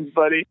friends,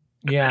 buddy.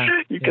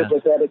 Yeah. You could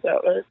look at it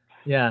that way.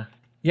 Yeah.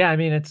 Yeah. I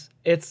mean, it's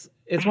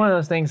one of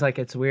those things, like,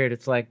 it's weird.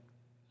 It's like,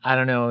 I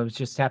don't know. It was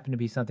just happened to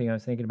be something I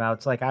was thinking about.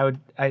 It's like,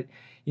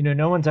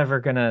 no one's ever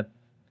gonna,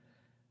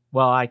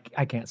 well, I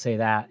can't say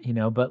that,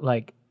 but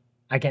like,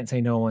 I can't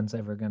say no one's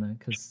ever gonna,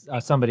 because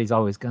somebody's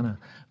always gonna.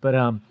 But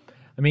I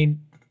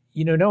mean,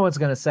 no one's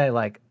gonna say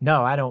like,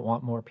 no, I don't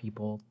want more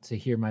people to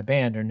hear my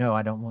band, or no,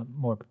 I don't want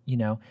more,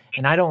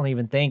 and I don't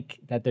even think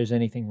that there's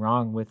anything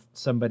wrong with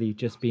somebody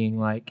just being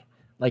like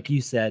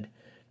you said,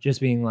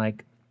 just being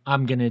like,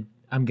 I'm gonna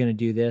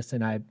do this,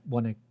 and I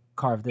want to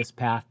carve this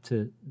path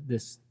to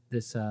this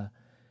this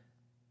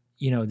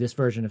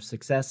version of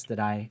success that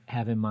I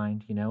have in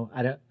mind.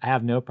 I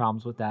have no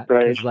problems with that.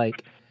 Right. Because,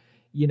 like,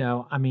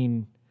 I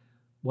mean,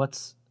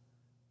 what's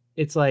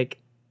the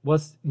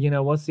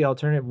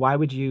alternative? Why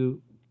would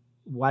you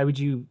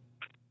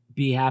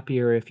be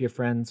happier if your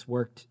friends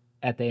worked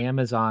at the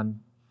Amazon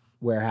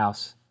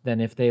warehouse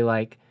than if they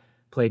like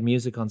played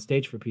music on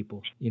stage for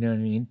people? You know what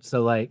I mean?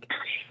 So like,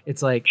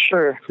 it's like,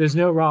 sure, there's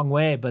no wrong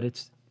way, but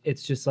it's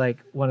just like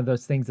one of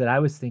those things that I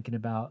was thinking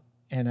about,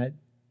 and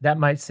that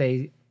might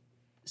say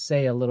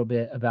a little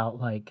bit about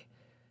like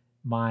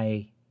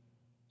my,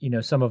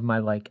 some of my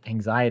like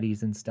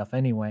anxieties and stuff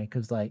anyway.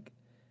 Cause like,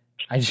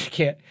 I just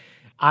can't,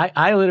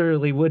 I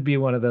literally would be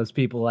one of those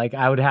people. Like,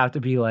 I would have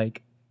to be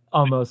like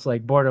almost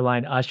like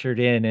borderline ushered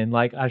in and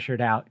like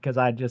ushered out. Cause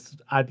I'd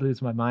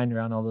lose my mind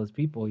around all those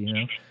people,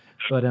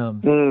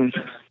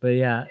 but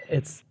yeah,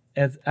 it's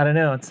I don't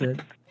know.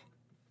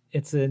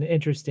 It's an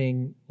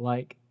interesting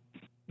like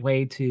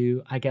way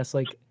to, I guess,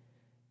 like,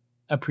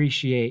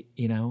 appreciate,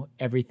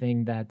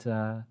 everything that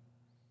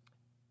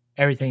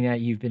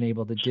you've been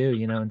able to do,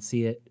 and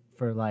see it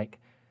for like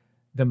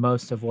the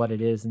most of what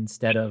it is,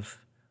 instead of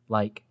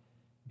like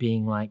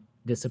being like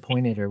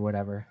disappointed or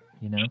whatever,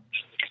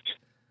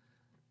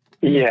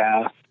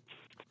 Yeah.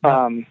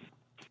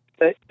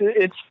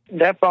 It's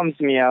that bums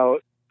me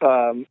out,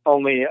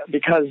 only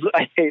because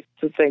I hate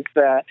to think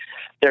that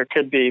there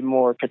could be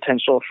more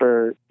potential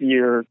for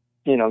your,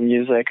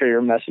 music or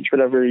your message,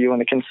 whatever you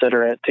want to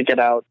consider it, to get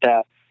out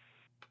that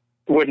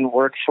wouldn't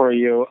work for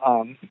you.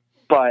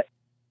 But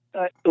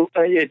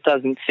it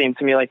doesn't seem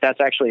to me like that's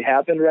actually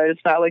happened, right?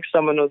 It's not like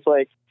someone was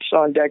like,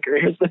 Sean Decker,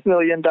 here's $1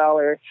 million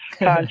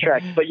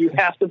contract, but you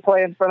have to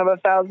play in front of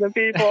 1,000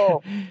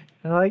 people.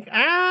 I'm like,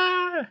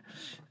 oh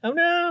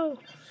no.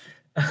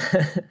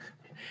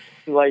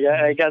 Like,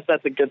 I guess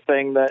that's a good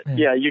thing that,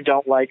 you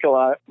don't like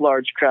a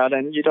large crowd,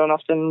 and you don't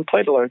often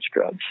play to large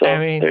crowds. So I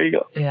mean, there you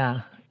go.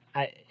 Yeah.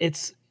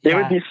 It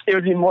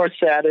would be more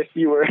sad if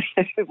you were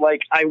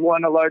like, I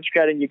won a large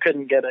crowd and you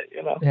couldn't get it,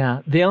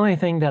 Yeah. The only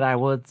thing that I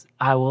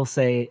will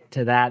say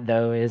to that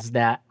though is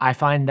that I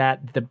find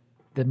that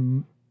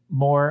the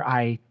more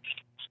I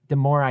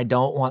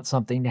don't want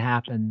something to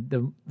happen,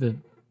 the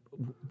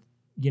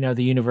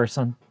universe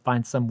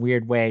finds some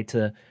weird way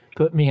to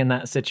put me in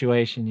that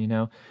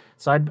situation,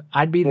 So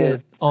I'd be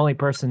the only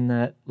person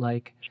that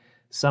like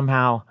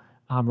somehow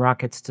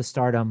rockets to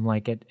stardom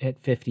like at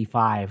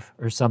 55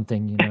 or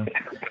something,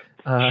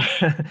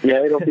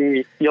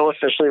 you'll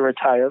officially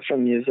retire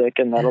from music,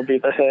 and that'll be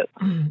the hit.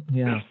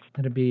 Yeah,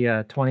 it'll be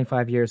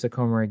 25 years of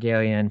Coma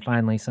Regalia, and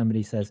finally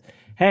somebody says,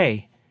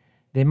 hey,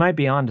 they might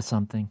be onto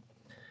something.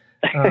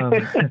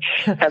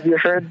 Have you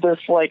heard this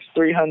like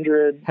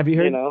 300 have you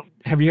heard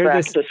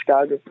this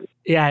discography?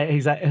 Yeah,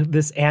 exactly,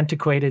 this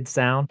antiquated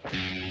sound.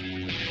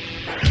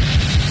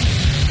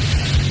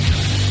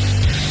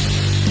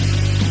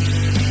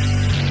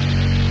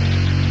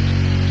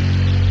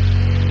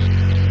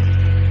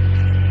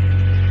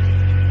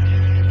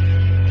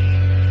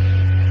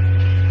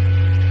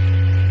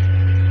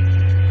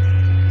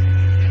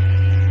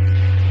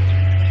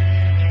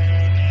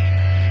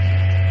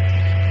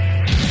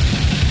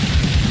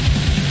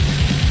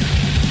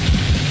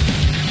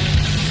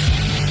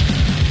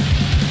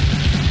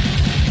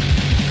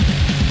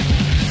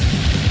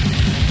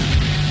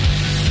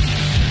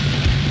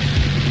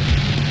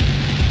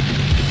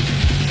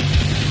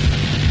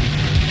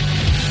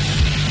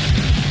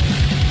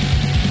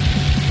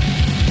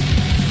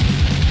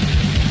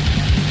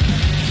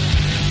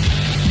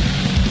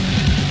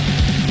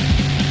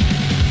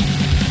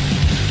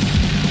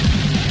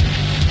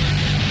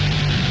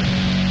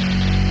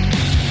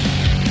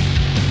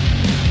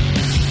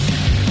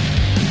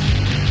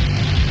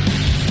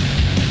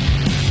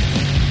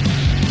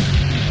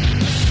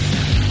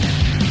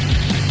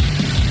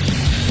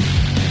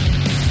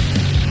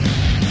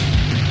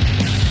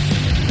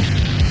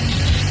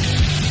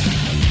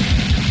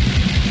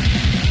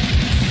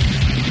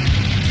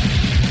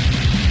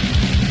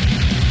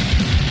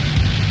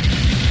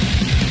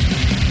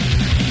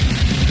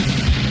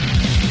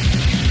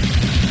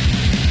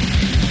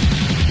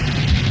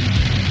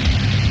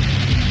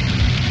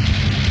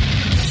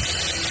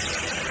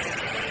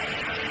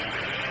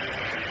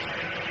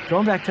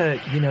 going back to,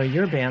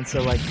 your band.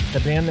 So like the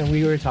band that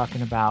we were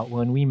talking about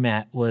when we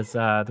met was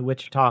the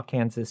Wichita,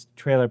 Kansas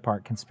Trailer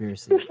Park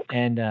Conspiracy.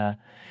 And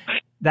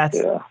that's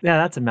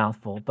a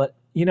mouthful. But,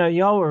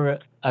 y'all were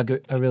a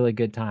really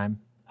good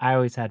time. I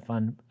always had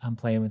fun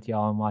playing with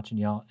y'all and watching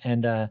y'all.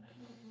 And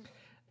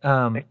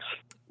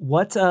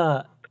what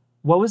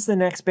was the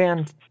next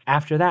band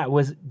after that?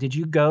 Did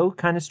you go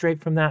kind of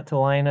straight from that to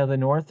Lion of the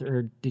North,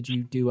 or did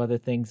you do other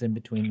things in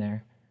between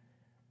there?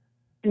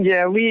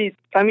 Yeah,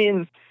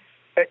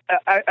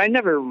 I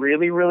never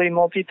really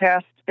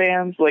multitasked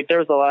bands. Like, there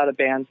was a lot of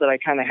bands that I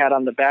kind of had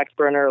on the back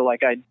burner.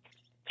 Like, I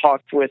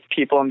talked with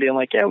people and being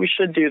like, yeah, we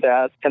should do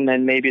that. And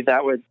then maybe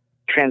that would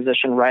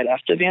transition right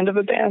after the end of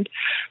a band.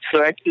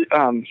 So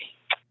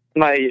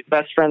my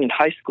best friend in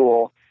high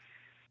school,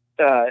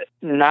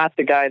 not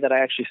the guy that I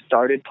actually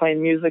started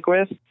playing music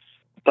with,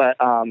 but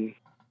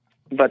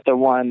the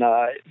one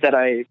that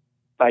I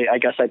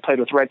guess I played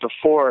with right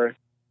before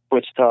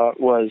Wichita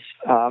was,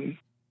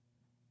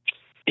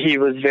 he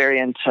was very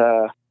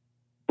into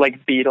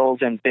like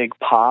Beatles and big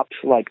pop,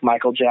 like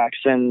Michael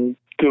Jackson,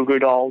 Goo Goo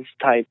Dolls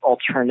type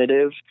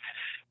alternative.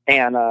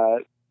 And,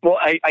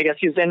 I guess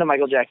he was into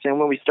Michael Jackson.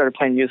 When we started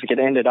playing music, it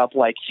ended up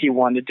like he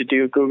wanted to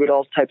do Goo Goo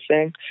Dolls type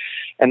thing.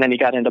 And then he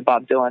got into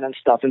Bob Dylan and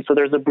stuff. And so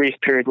there's a brief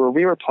period where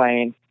we were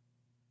playing,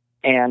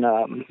 and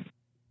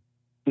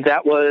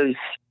that was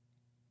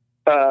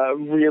a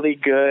really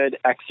good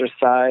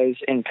exercise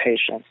in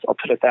patience. I'll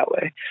put it that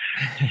way.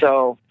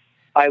 So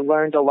I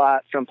learned a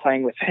lot from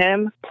playing with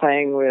him,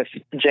 playing with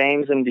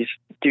James and these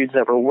dudes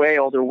that were way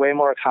older, way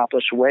more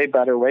accomplished, way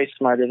better, way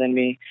smarter than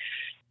me.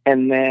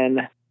 And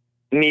then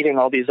meeting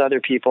all these other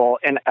people.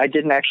 And I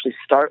didn't actually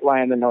start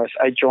Lion of the North.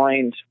 I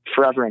joined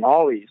Forever and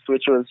Always,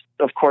 which was,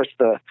 of course,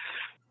 the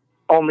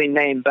only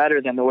name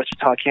better than the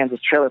Wichita, Kansas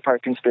Trailer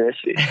Park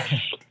Conspiracy.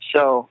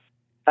 So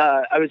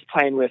I was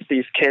playing with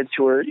these kids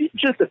who were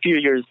just a few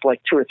years, like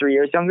 2 or 3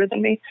 years younger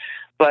than me.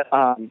 But,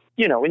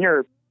 when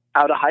you're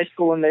out of high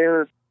school and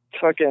they're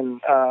fucking,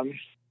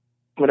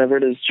 whatever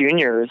it is,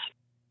 juniors,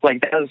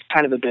 like that was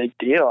kind of a big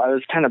deal. I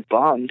was kind of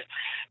bummed,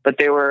 but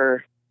they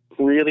were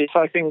really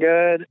fucking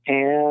good,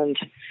 and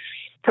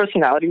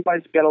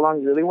personality-wise, we got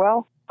along really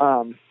well.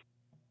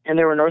 And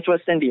they were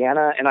Northwest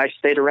Indiana, and I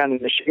stayed around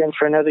in Michigan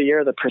for another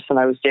year. The person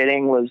I was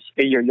dating was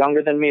a year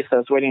younger than me, so I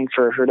was waiting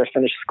for her to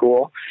finish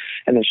school.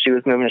 And then she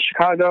was moving to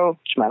Chicago,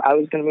 which meant I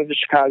was going to move to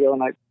Chicago,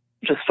 and I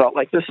just felt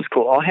like, this is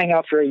cool. I'll hang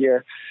out for a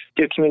year,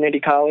 do community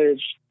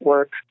college,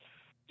 work,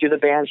 do the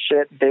band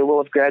shit. They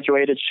will have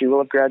graduated. She will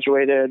have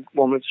graduated.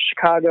 We'll move to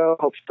Chicago.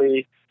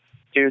 Hopefully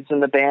dudes in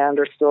the band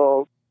are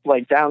still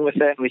like down with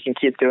it, and we can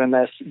keep doing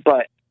this.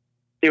 But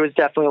it was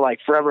definitely like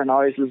Forever and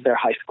Always was their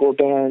high school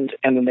band,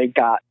 and then they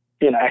got,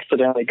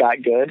 accidentally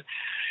got good,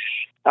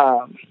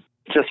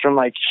 just from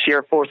like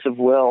sheer force of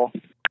will.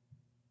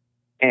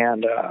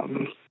 And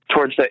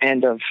towards the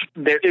end of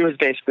it was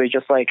basically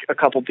just like a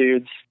couple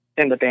dudes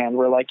in the band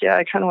were like, yeah,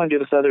 I kind of want to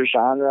do this other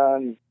genre,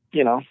 and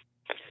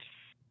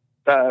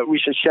we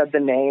should shed the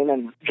name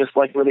and just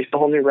like release a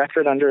whole new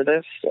record under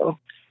this. So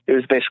it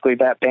was basically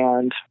that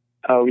band.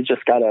 We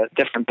just got a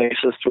different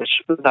bassist,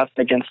 which was nothing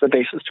against the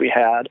bassist we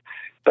had.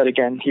 But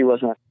again, he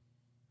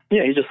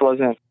just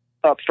wasn't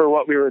up for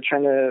what we were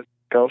trying to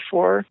go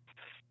for.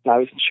 And I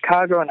was in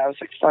Chicago, and I was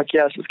like, fuck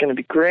yeah, this is going to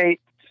be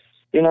great.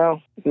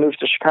 Move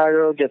to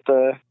Chicago, get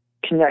the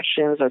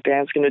connections. Our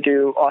band's going to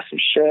do awesome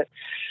shit.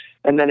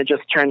 And then it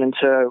just turned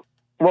into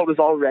what was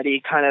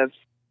already kind of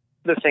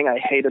the thing I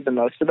hated the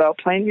most about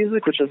playing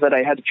music, which is that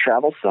I had to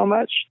travel so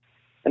much.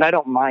 And I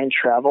don't mind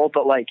travel,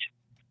 but like,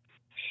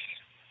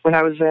 when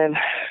I was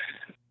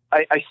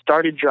I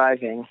started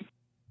driving,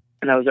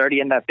 and I was already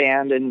in that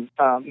band in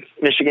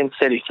Michigan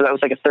City. So that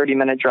was like a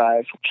 30-minute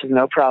drive, which is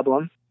no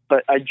problem.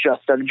 But I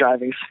just started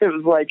driving. So it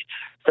was like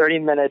 30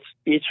 minutes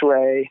each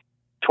way,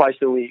 twice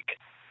a week.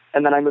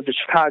 And then I moved to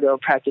Chicago,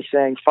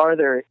 practicing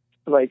farther,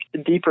 like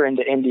deeper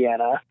into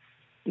Indiana,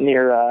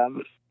 near,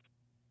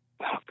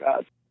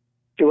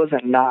 it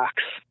wasn't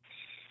Knox.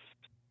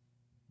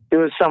 It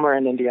was somewhere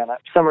in Indiana,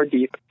 somewhere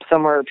deep,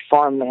 somewhere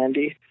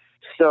farmlandy.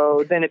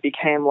 So then it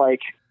became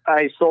like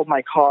I sold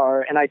my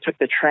car and I took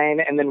the train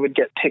and then would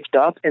get picked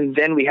up, and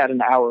then we had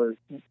an hour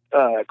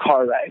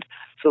car ride.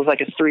 So it was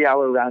like a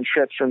 3-hour round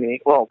trip for me.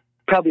 Well,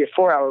 probably a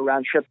 4-hour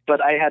round trip,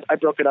 but I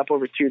broke it up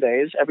over 2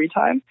 days every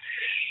time.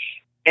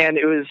 And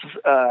it was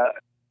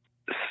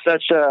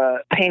such a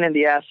pain in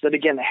the ass that,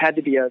 again, it had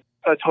to be a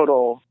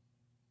total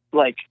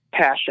like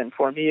passion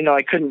for me.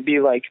 I couldn't be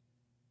like,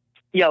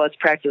 yeah, let's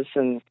practice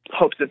and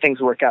hope that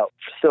things work out.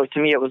 So to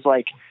me, it was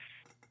like,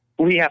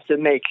 we have to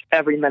make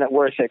every minute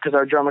worth it, because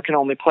our drummer can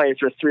only play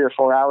for 3 or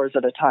 4 hours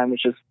at a time,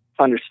 which is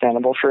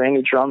understandable for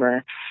any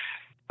drummer.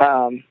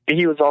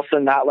 He was also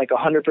not like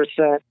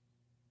 100%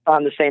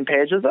 on the same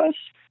page as us.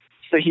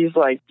 So he's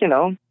like,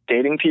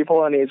 dating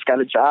people, and he's got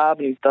a job,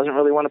 and he doesn't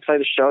really want to play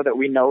the show that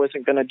we know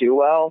isn't going to do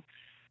well.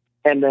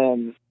 And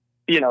then,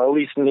 at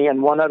least me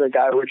and one other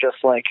guy were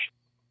just like,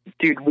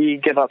 dude, we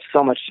give up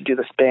so much to do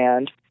this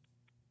band.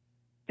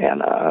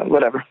 And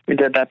whatever, we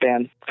did that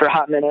band for a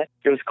hot minute.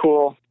 It was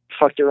cool.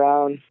 Fucked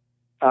around.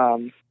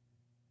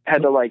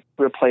 had to like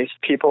replace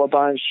people a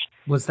bunch.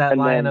 Was that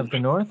And Lion then- of the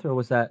North, or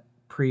was that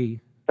pre?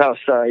 Oh,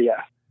 sorry,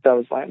 yeah, that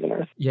was Lion of the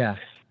North. Yeah.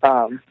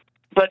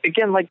 But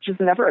again, like, just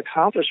never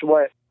accomplished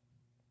what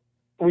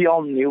we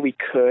all knew we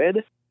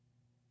could.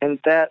 And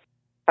that,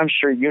 I'm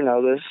sure you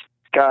know this,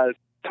 God,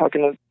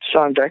 talking to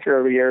Sean Decker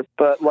over here,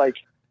 but, like,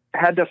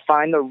 had to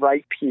find the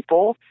right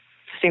people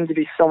seemed to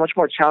be so much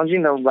more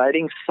challenging than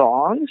writing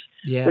songs,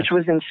 Yeah. which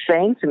was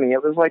insane to me.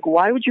 It was like,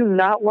 why would you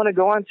not want to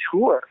go on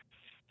tour?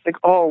 Like,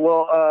 oh,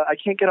 well, I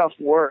can't get off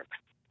work.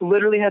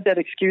 Literally had that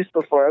excuse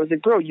before. I was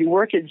like, bro, you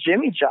work at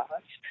Jimmy John's.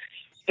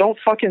 Don't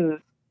fucking...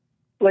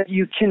 Like,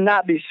 you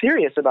cannot be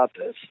serious about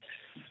this.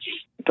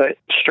 But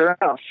sure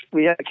enough,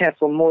 we had to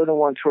cancel more than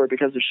one tour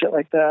because of shit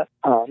like that.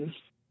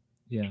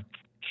 Yeah.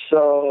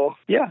 So,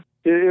 yeah,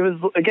 it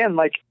was, again,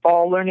 like,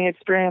 all learning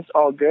experience,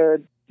 all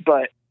good.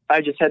 But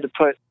I just had to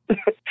put,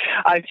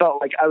 I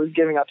felt like I was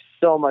giving up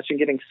so much and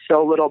getting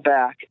so little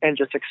back and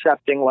just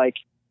accepting, like,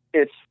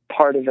 it's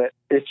part of it.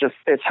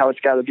 It's how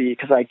it's got to be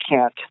because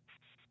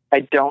I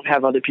don't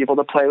have other people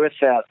to play with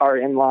that are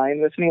in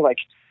line with me. Like,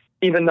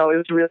 even though it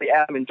was really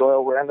Adam and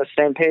Doyle were on the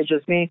same page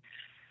as me,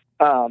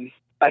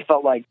 I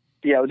felt like,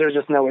 yeah, there's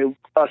just no way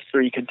us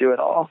three could do it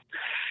all.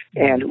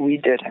 And we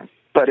didn't.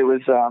 But it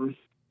was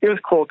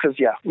cool because,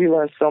 yeah, we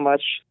learned so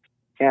much.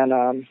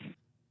 And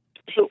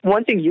so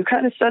one thing you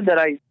kind of said that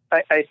I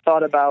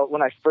thought about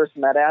when I first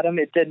met Adam,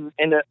 it didn't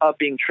end up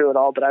being true at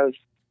all, but I was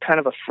kind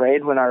of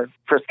afraid when our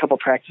first couple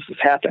practices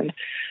happened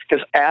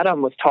because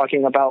Adam was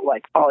talking about,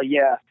 like, oh,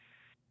 yeah,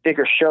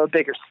 bigger show,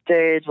 bigger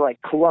stage,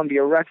 like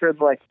Columbia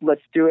Records, like,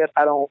 let's do it.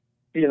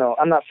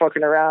 I'm not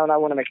fucking around. I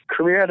want to make a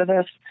career out of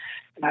this.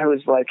 And I was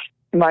like,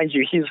 mind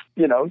you, he's,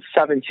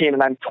 17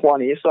 and I'm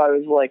 20. So I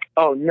was like,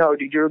 oh no,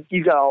 dude,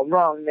 you got all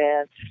wrong,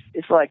 man.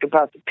 It's like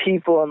about the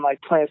people and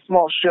like playing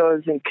small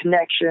shows and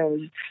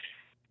connections.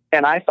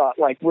 And I thought,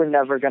 like, we're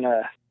never going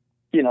to,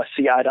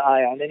 see eye to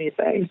eye on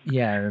anything.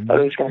 Yeah. Or It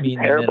was gonna meet be in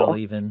the middle terrible.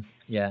 even.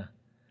 Yeah.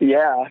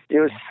 Yeah,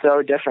 it was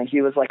so different.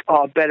 He was like,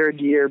 oh, better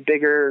gear,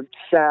 bigger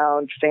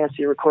sound,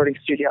 fancy recording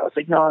studio. I was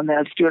like, no, man,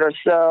 let's do it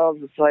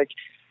ourselves. It's like,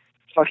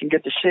 fucking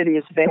get the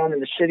shittiest van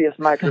and the shittiest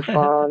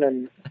microphone,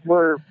 and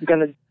we're going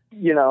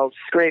to,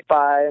 scrape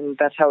by, and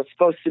that's how it's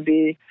supposed to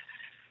be.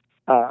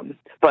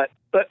 But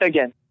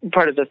again,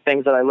 part of the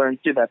things that I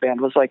learned through that band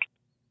was, like,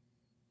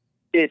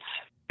 it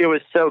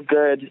was so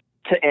good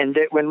to end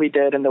it when we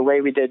did and the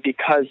way we did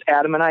because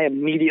Adam and I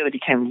immediately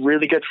became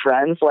really good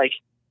friends. Like,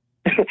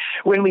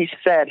 when we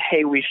said,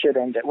 hey, we should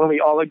end it, when we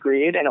all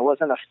agreed, and it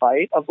wasn't a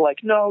fight of like,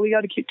 no, we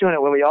got to keep doing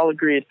it. When we all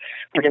agreed,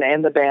 we're going to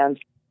end the band,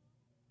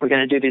 we're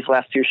going to do these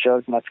last two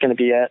shows, and that's going to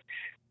be it.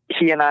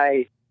 He and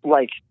I,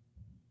 like,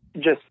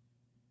 just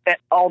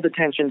all the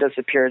tension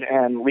disappeared,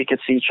 and we could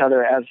see each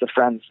other as the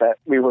friends that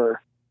we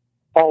were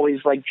always,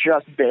 like,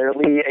 just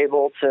barely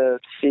able to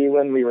see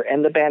when we were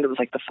in the band. It was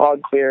like the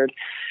fog cleared,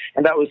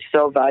 and that was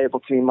so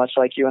valuable to me, much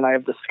like you and I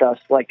have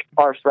discussed, like,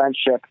 our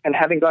friendship. And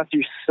having gone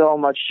through so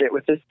much shit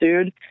with this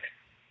dude,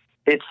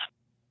 it's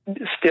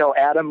still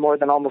Adam, more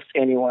than almost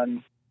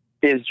anyone,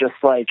 is just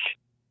like,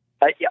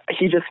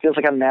 he just feels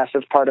like a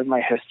massive part of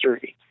my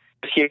history.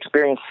 He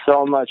experienced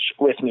so much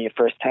with me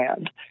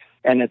firsthand,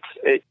 and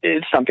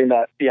it's something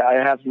that, yeah, I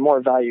have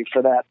more value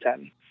for that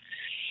than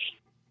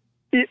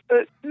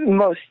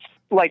most,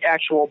 like,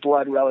 actual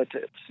blood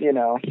relatives,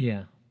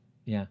 Yeah.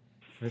 Yeah,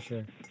 for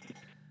sure.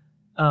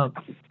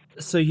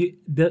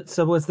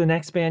 So was the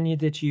next band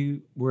that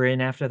you were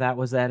in after that,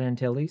 was that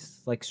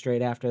Antilles, like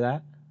straight after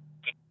that?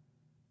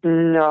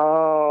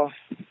 No,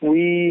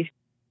 we,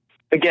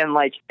 again,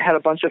 like, had a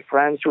bunch of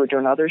friends who were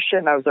doing other shit,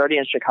 and I was already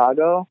in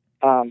Chicago,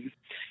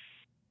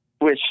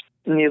 which,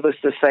 needless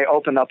to say,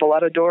 opened up a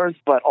lot of doors,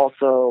 but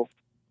also,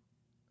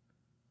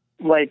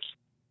 like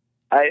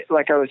I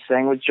was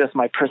saying, with just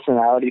my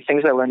personality,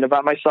 things I learned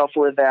about myself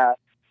were that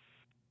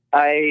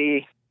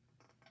I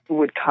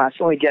would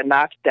constantly get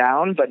knocked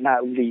down but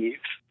not leave,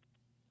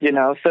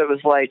 so it was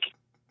like,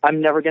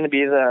 I'm never going to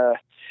be the,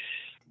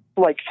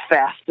 like,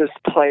 fastest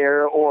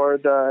player or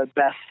the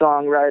best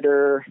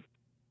songwriter,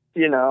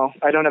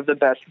 I don't have the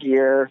best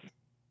gear,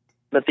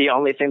 but the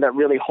only thing that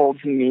really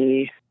holds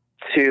me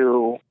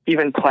to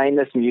even playing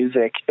this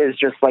music is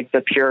just, like,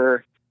 the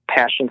pure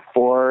passion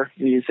for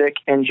music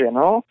in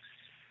general.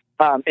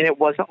 And it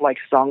wasn't like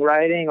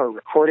songwriting or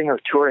recording or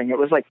touring. It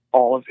was like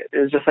all of it. It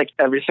was just like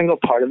every single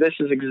part of this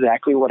is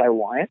exactly what I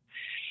want.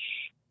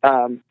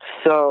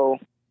 So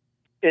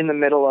in the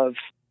middle of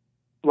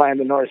Lion of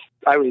the North,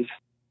 I was,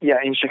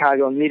 in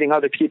Chicago meeting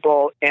other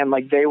people, and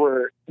like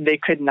they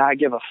could not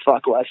give a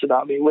fuck less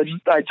about me, which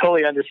I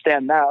totally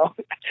understand now.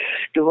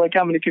 Because like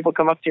how many people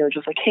come up to you and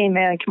just like, hey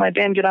man, can my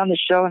band get on the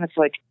show? And it's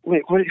like,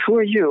 wait, who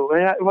are you?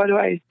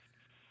 Why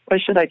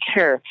should I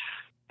care?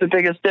 The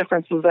biggest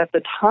difference was at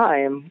the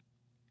time,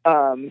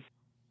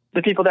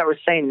 the people that were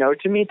saying no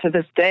to me to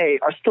this day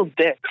are still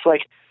dicks.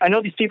 Like, I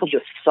know these people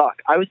just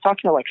suck. I was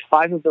talking to like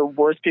 5 of the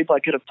worst people I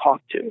could have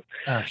talked to.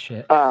 Oh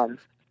shit.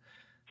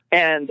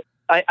 And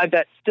I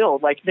bet still,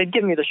 like, they'd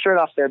give me the shirt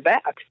off their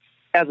back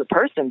as a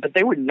person, but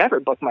they would never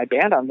book my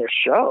band on their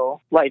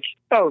show. Like,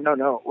 oh,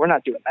 no, we're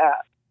not doing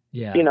that.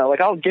 Yeah. You know,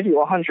 like I'll give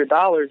you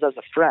 $100 as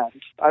a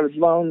friend. I would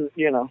loan,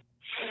 you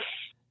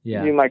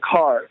my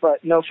car,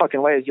 but no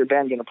fucking way is your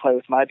band going to play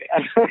with my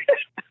band.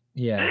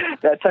 Yeah.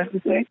 That type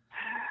of thing.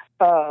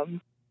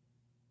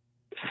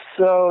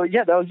 So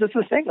yeah, that was just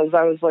the thing.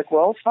 I was like,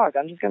 well, fuck,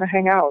 I'm just going to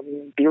hang out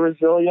and be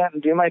resilient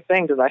and do my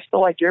thing because I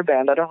still like your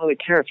band. I don't really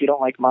care if you don't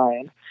like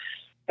mine.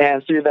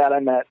 And through that, I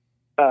met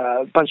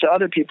a bunch of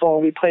other people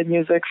and we played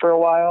music for a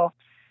while.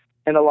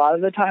 And a lot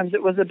of the times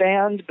it was a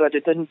band, but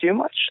it didn't do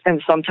much.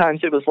 And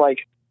sometimes it was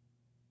like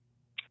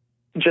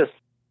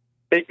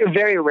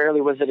very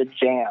rarely was it a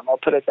jam. I'll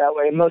put it that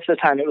way. Most of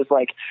the time it was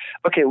like,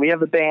 okay, we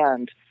have a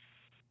band.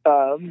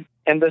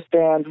 And this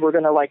band, we're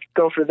going to like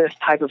go for this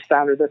type of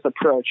sound or this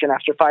approach. And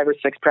after 5 or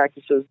 6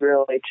 practices, we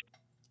were like,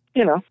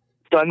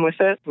 done with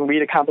it. And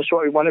we'd accomplished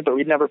what we wanted, but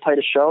we'd never played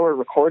a show or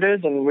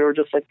recorded. And we were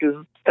just like,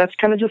 that's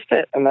kind of just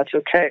it. And that's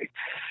okay.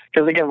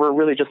 Because again, we're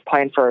really just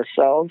playing for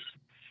ourselves.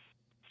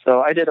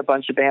 So I did a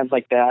bunch of bands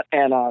like that.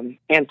 And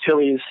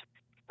Antilles,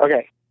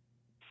 okay.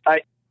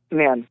 I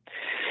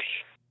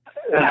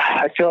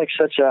feel like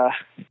such a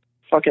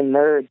fucking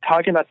nerd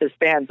talking about this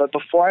band, but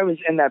before I was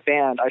in that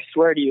band, I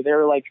swear to you, they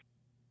were like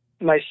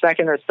my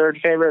second or third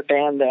favorite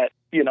band that,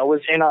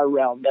 was in our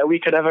realm that we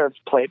could ever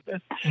played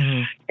with.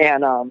 Mm-hmm.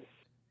 And a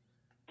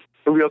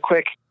real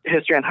quick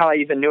history on how I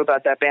even knew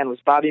about that band was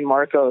Bobby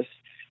Marcos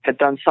had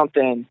done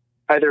something,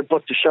 either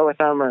booked a show with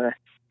them or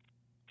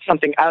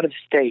something out of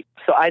state.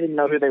 So I didn't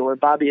know who they were.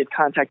 Bobby had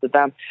contacted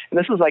them. And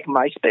this was like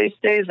MySpace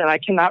days, and I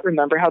cannot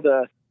remember how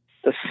the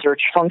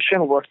search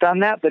function worked on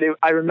that, but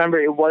I remember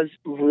it was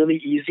really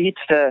easy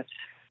to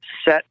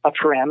set a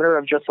parameter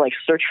of just like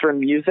search for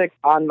music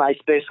on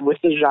MySpace with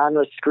the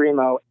genre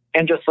Screamo,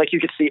 and just like you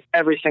could see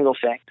every single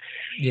thing.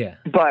 Yeah.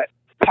 But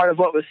part of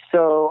what was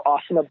so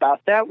awesome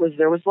about that was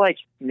there was like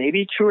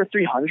maybe 200 or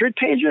 300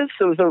 pages,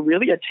 so it was a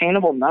really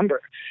attainable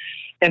number.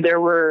 And there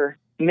were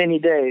many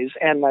days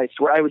and nights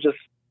where I would just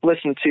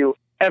listen to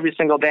every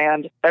single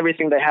band,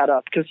 everything they had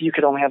up, because you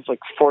could only have like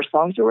 4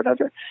 songs or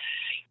whatever.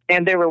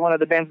 And they were one of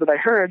the bands that I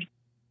heard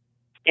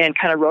and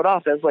kind of wrote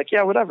off as like,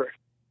 yeah, whatever.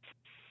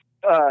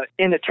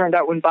 And it turned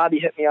out when Bobby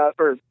hit me up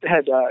or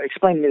had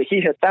explained to me that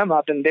he hit them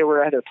up and they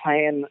were either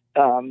playing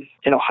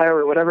in Ohio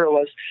or whatever it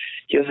was,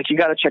 he was like, you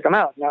got to check them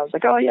out. And I was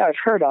like, oh, yeah, I've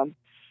heard them.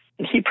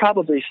 And he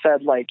probably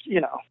said, like,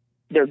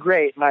 they're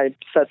great. And I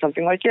said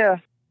something like, yeah,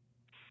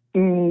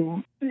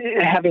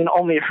 having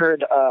only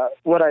heard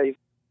what I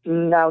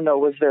now know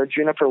was their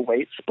Juniper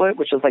Waite split,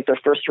 which is like their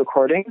first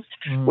recordings,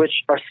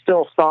 which are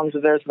still songs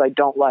of theirs that I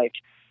don't like.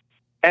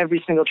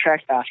 Every single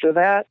track after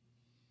that,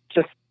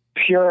 just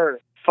pure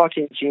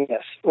fucking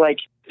genius. Like,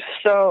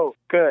 so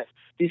good.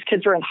 These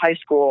kids are in high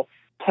school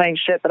playing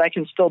shit that I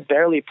can still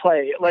barely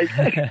play. Like,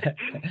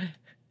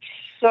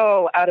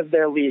 so out of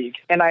their league.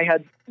 And I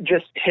had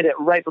just hit it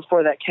right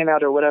before that came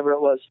out or whatever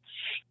it was.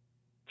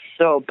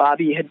 So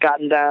Bobby had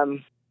gotten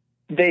them.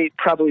 They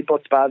probably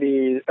booked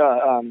Bobby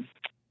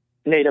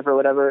Native or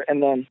whatever,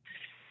 and then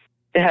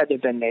it had to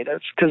have been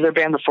Native because their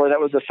band before that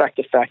was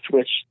Effect,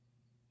 which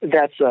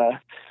that's a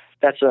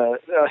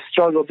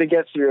struggle to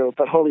get through,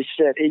 but holy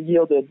shit, it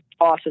yielded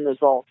awesome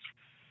results.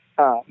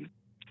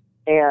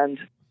 And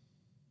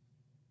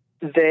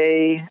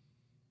they,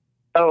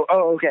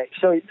 okay.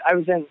 So I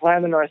was in Land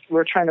of the North. We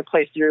were trying to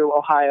play through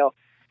Ohio,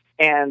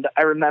 and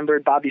I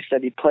remembered Bobby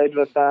said he played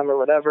with them or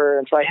whatever,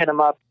 and so I hit him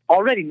up,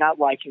 already not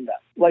liking them,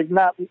 like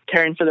not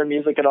caring for their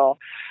music at all.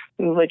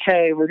 It was like,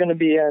 hey, we're going to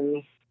be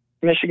in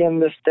Michigan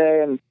this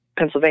day and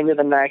Pennsylvania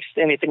the next.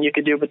 Anything you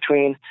could do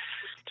between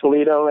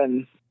Toledo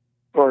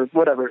or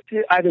whatever,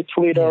 either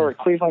Toledo or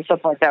Cleveland,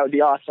 something like that would be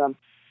awesome.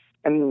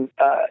 And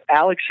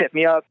Alex hit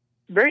me up,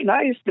 very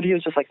nice, but he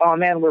was just like, oh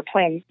man, we're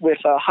playing with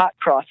Hot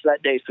Cross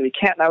that day, so we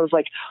can't. And I was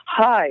like,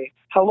 hi,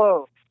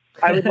 hello,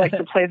 I would like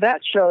to play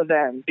that show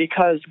then,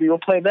 because we will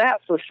play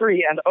that for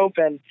free and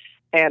open,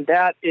 and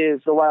that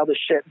is the wildest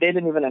shit. They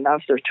didn't even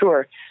announce their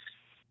tour.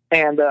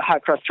 And the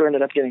Hot Cross tour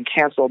ended up getting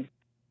canceled.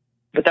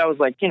 But that was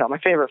like, my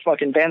favorite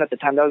fucking band at the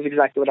time. That was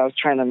exactly what I was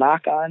trying to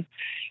knock on.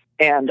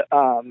 And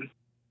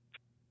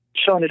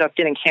show ended up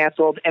getting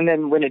canceled. And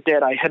then when it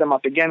did, I hit him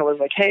up again. It was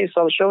like, hey,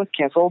 so the show was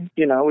canceled.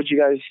 Would you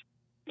guys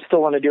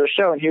still want to do a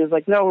show? And he was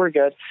like, no, we're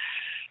good.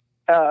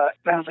 And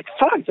I was like,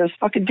 fuck, this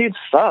fucking dude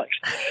sucks.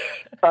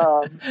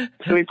 So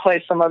we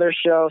played some other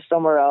show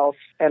somewhere else.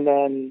 And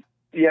then,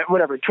 yeah,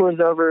 whatever. Tour's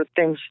over.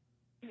 Things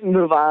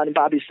move on, and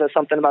Bobby says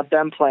something about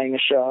them playing a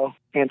show,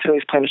 and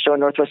Tilly's playing a show in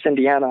Northwest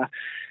Indiana.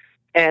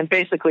 And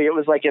basically it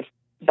was like if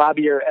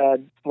Bobby or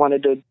Ed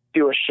wanted to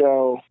do a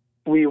show,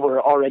 we were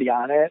already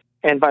on it,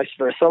 and vice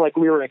versa. Like,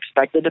 we were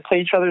expected to play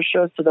each other's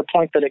shows to the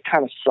point that it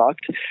kind of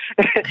sucked.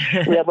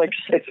 We had like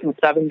 6 and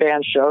 7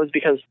 band shows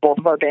because both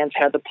of our bands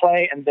had to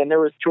play, and then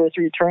there was 2 or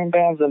 3 touring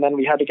bands, and then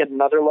we had to get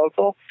another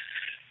local.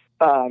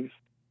 But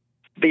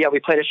yeah, we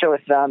played a show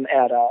with them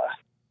at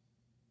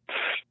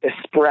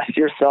Express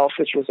Yourself,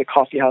 which was a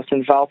coffee house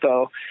in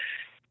Valpo.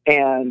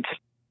 And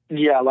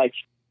yeah, like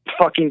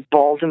fucking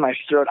balls in my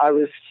throat. I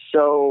was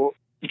so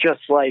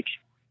just like,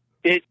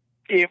 it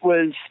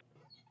was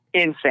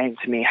insane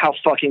to me how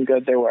fucking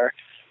good they were.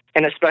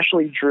 and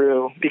especially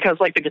Drew, because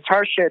like the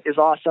guitar shit is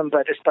awesome,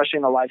 but especially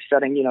in a live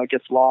setting, you know, it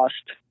gets lost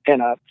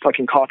in a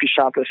fucking coffee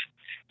shop with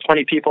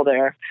 20 people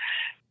there.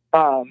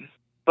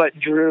 But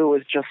Drew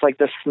was just like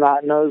this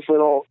snot-nosed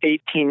little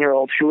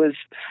 18-year-old who was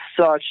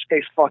such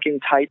a fucking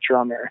tight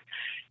drummer.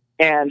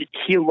 And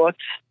he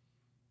looked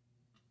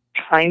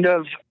kind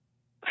of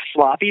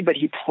sloppy, but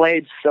he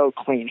played so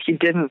clean. He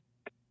didn't...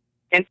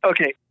 And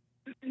okay,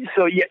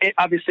 so yeah,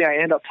 obviously I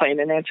end up playing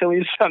in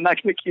Antilles, so I'm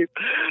not going to keep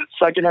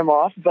sucking him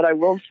off, but I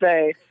will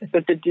say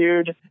that the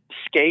dude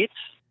skates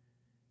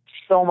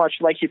so much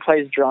like he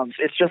plays drums.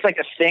 It's just like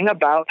a thing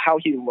about how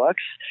he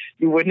looks.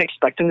 You wouldn't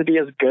expect him to be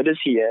as good as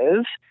he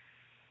is.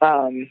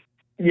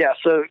 Yeah,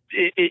 so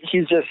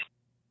he's just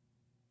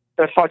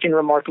a fucking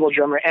remarkable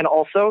drummer, and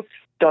also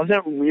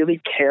doesn't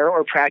really care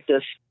or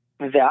practice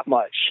that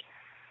much.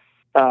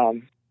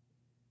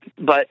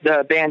 But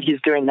the band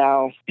he's doing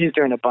now, he's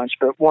doing a bunch,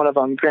 but one of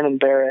them, Grin and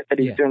Barrett, that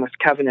he's doing with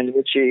Kevin and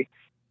Richie,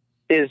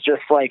 is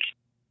just like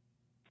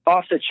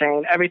off the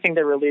chain. Everything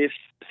they released,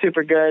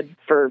 super good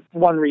for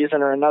one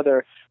reason or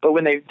another. But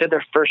when they did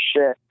their first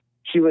shit,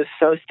 he was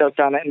so stoked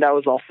on it, and that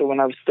was also when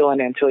I was still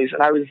in Antilles,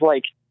 and I was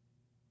like,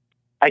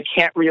 I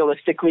can't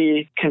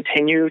realistically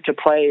continue to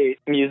play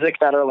music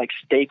that are like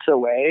states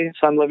away.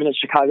 So I'm living in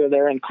Chicago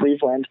there in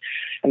Cleveland,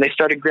 and they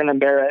started Grin and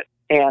Barrett.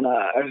 And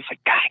I was like,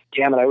 God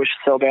damn it, I wish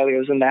so badly I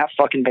was in that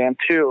fucking band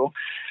too.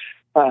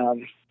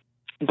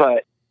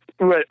 But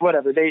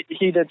whatever.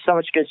 He did so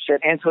much good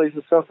shit. Antilles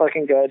was so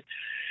fucking good.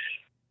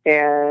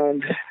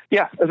 And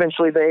yeah,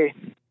 eventually they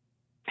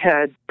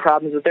had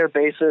problems with their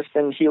bassist,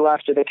 and he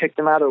left, or they kicked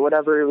him out or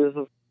whatever. It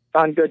was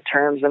on good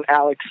terms, and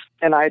Alex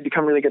and I had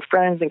become really good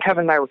friends, and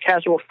Kevin and I were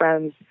casual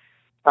friends.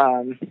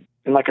 And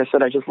like I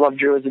said, I just loved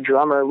Drew as a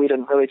drummer. We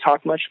didn't really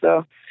talk much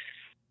though.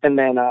 And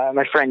then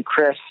my friend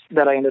Chris,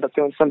 that I ended up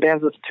doing some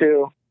bands with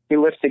too, we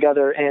lived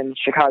together in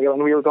Chicago,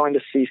 and we were going to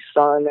see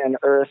Sun and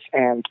Earth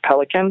and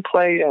Pelican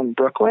play in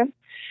Brooklyn.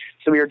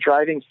 So we were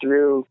driving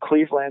through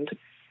Cleveland,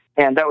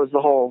 and that was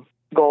the whole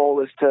goal,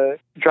 was to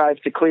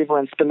drive to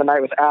Cleveland, spend the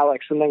night with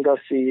Alex, and then go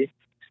see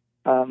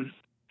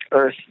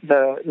Earth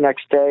the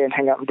next day and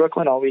hang out in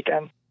Brooklyn all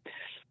weekend.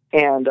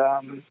 And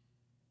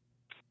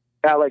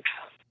Alex,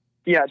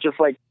 yeah, just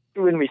like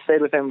when we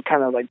stayed with him,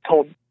 kind of like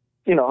told,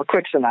 you know, a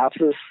quick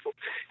synopsis.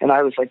 And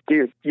I was like,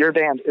 dude, your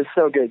band is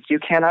so good. You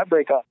cannot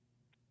break up.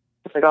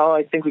 It's like, oh,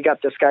 I think we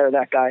got this guy or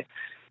that guy.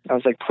 I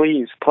was like,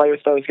 please play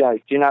with those guys.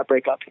 Do not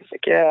break up. He's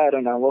like, yeah, I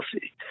don't know. We'll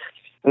see.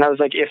 And I was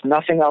like, if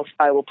nothing else,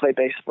 I will play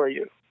bass for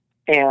you.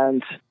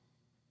 And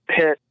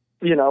hit,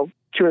 you know,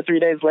 2 or 3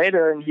 days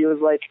later, and he was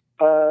like,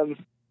 do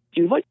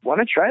you like want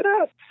to try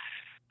that?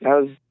 And I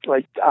was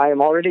like, I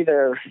am already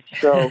there.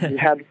 So we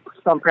had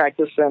some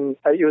practice, and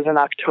it was an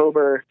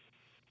October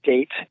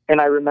date.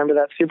 And I remember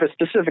that super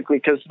specifically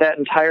because that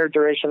entire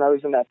duration I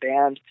was in that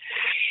band,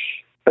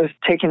 I was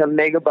taking a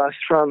mega bus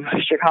from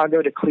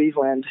Chicago to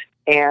Cleveland,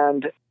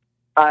 and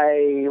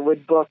I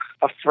would book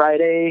a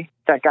Friday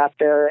that got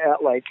there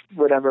at like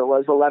whatever it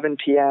was, 11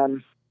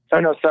 p.m. Oh,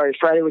 no, sorry.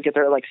 Friday would get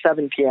there at like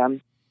 7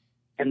 p.m.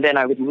 And then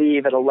I would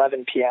leave at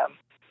 11 p.m.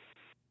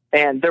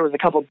 And there was a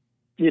couple,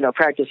 you know,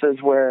 practices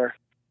where,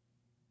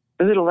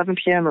 was it 11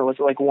 p.m. or was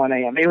it like 1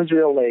 a.m.? It was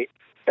real late.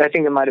 I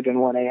think it might have been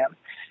 1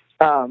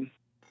 a.m.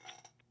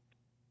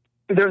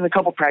 There was a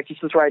couple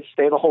practices where I'd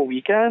stay the whole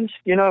weekend,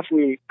 you know, if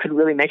we could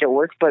really make it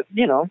work. But,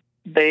 you know,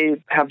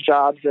 they have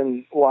jobs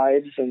and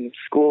wives and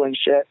school and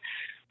shit.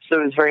 So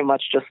it was very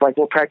much just like,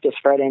 we'll practice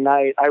Friday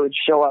night. I would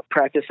show up,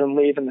 practice, and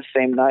leave in the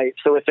same night.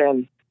 So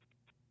within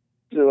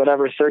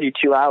whatever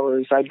 32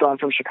 hours, I'd gone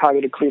from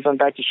Chicago to Cleveland,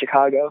 back to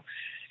Chicago.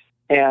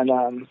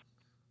 And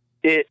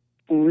it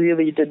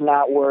really did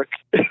not work.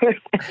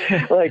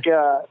 Like,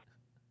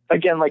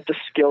 again, like the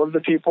skill of the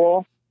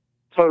people,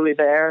 totally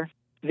there.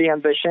 The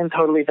ambition,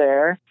 totally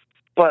there.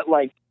 But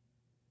like,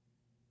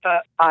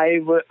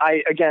 I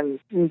again,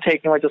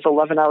 taking like this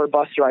 11-hour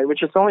bus ride,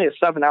 which is only a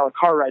 7-hour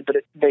car ride, but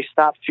they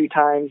stop 2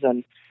 times,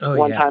 and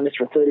one time it's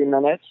for 30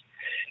 minutes,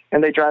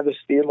 and they drive the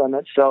speed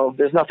limit. So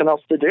there's nothing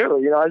else to do.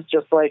 You know, I was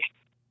just like,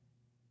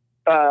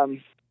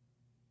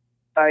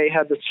 I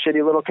had this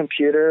shitty little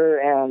computer,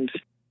 and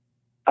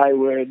I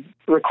would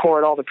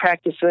record all the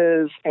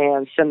practices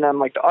and send them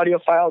like the audio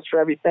files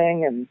for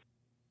everything. And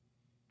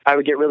I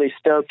would get really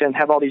stoked and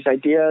have all these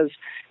ideas.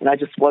 And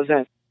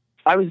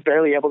I was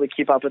barely able to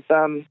keep up with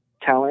them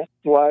talent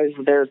wise.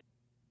 They're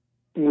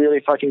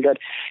really fucking good.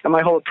 And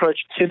my whole approach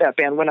to that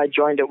band when I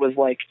joined it was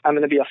like, I'm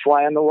going to be a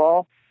fly on the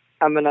wall.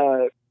 I'm going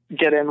to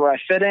get in where I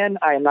fit in.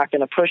 I am not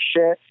going to push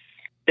shit.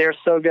 They're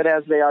so good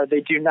as they are.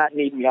 They do not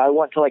need me. I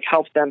want to like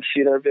help them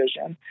see their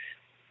vision.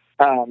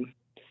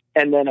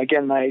 And then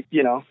again, my,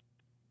 you know,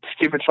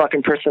 stupid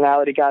fucking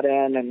personality got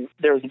in, and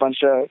there was a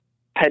bunch of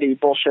petty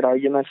bullshit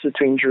arguments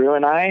between Drew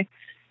and I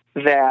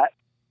that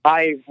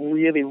I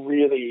really,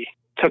 really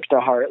took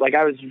to heart. Like,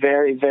 I was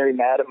very, very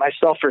mad at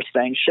myself for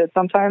saying shit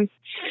sometimes.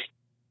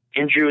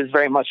 And Drew was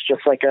very much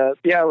just like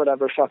yeah,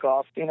 whatever, fuck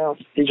off, you know,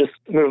 you just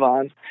move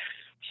on.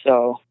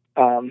 So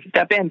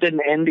that band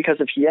didn't end because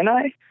of he and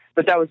I,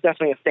 but that was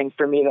definitely a thing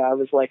for me that I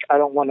was like, I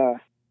don't want to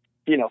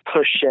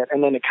push it.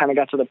 And then it kind of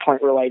got to the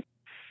point where, like,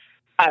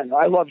 I don't know,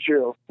 I love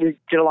Drew. We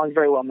get along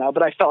very well now,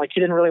 but I felt like he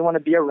didn't really want to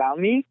be around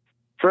me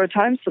for a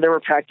time. So there were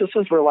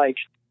practices where, like,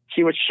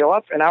 he would show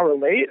up an hour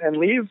late and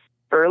leave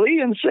early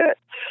and shit.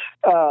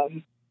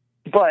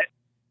 But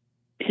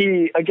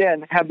he,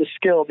 again, had the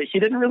skill that he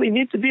didn't really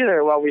need to be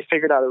there while we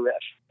figured out a riff.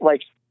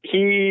 Like,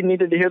 he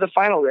needed to hear the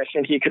final riff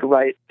and he could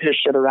write his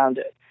shit around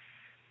it.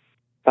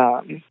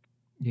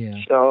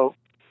 So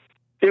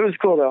it was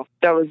cool, though.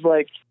 That was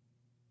like,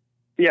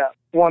 it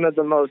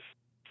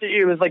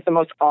was like the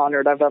most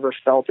honored I've ever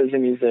felt as a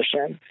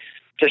musician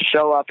to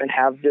show up and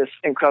have this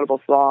incredible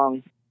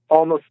song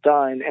almost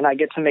done. And I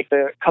get to make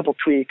the couple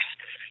tweaks.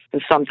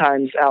 And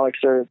sometimes Alex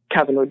or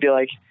Kevin would be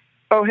like,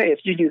 oh, hey, if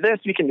you do this,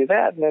 you can do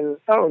that. And then,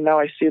 oh, now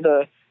I see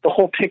the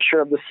whole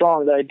picture of the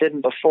song that I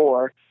didn't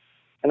before.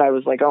 And I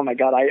was like, oh my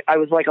God, I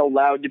was like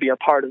allowed to be a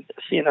part of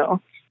this,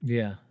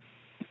 Yeah.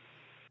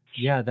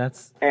 Yeah,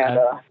 that's, and,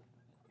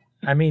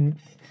 I mean,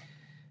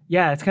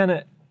 yeah, it's kind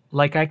of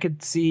like I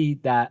could see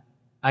that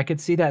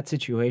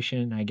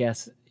situation, I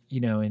guess,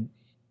 and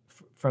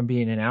from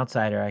being an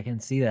outsider, I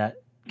can see that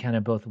kind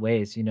of both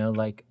ways,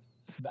 like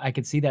I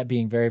could see that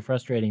being very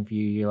frustrating for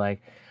you. You're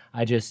like,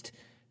 I just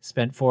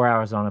spent 4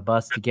 hours on a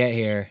bus to get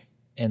here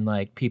and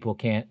like people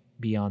can't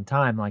be on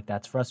time. Like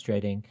that's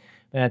frustrating.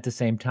 But at the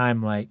same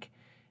time, like,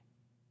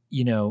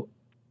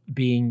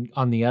 being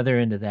on the other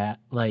end of that,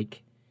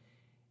 like,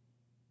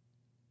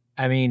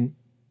 I mean,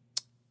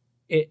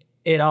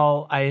 it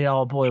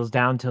all boils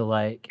down to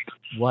like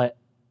what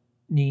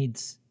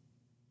needs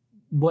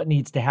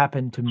to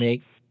happen to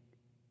make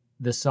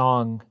the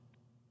song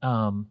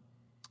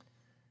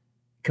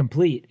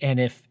complete. And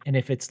if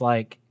it's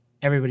like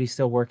everybody's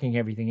still working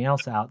everything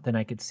else out, then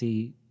I could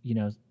see,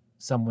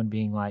 someone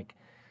being like,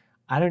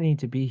 I don't need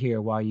to be here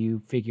while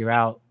you figure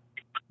out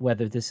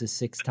whether this is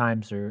 6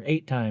 times or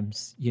 8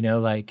 times,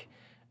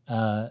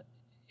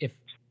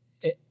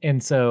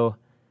 and so,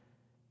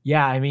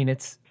 yeah, I mean,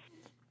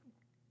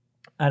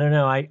 I don't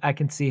know. I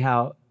can see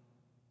how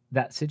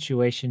that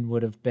situation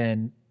would have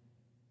been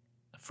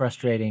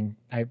frustrating,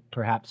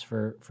 perhaps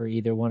for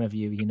either one of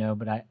you,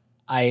 but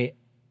I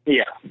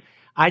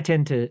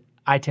tend to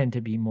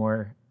be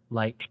more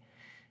like,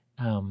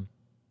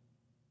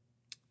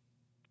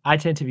 I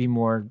tend to be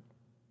more,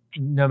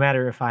 no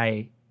matter if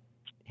I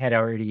had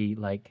already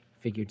like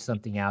figured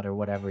something out or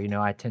whatever,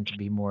 I tend to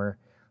be more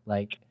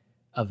like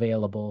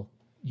available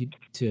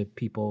to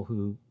people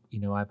who,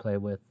 I play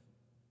with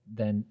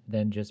than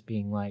just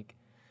being like,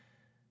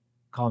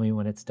 call me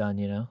when it's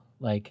done,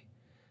 like,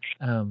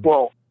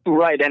 well,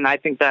 right. And I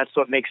think that's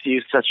what makes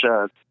you such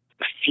a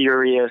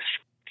furious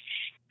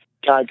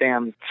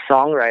goddamn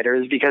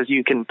songwriter, is because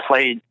you can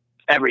play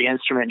every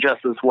instrument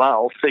just as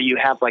well. So you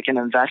have like an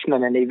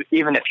investment, and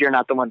even if you're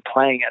not the one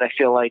playing it, I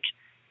feel like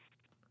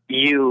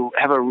you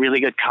have a really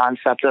good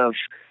concept of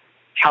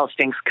how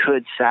things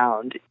could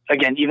sound.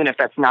 Again, even if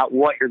that's not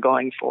what you're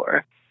going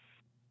for.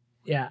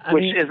 Yeah.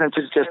 Which isn't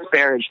to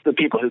disparage the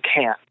people who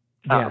can't.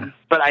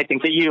 But I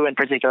think that you in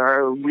particular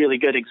are a really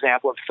good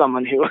example of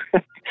someone who,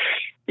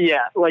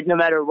 like no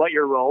matter what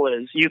your role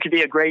is, you could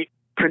be a great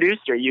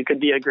producer. You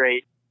could be a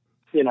great,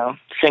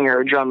 singer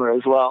or drummer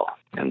as well.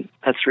 And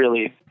that's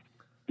really,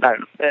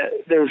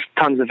 there's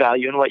tons of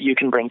value in what you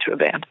can bring to a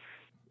band.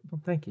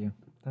 Well, thank you.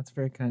 That's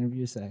very kind of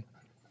you to say.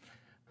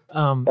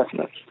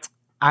 Definitely.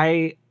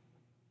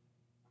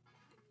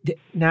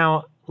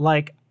 Now,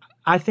 like,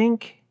 I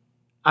think,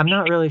 I'm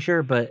not really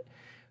sure, but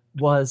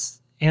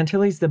was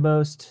Antilles the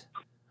most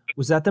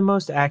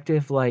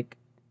active, like,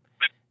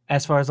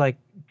 as far as like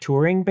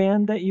touring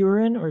band that you were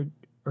in,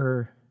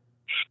 or?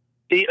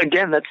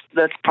 Again,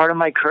 that's part of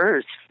my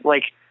curse.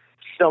 Like,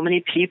 so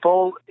many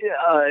people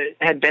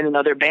had been in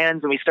other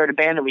bands, and we started a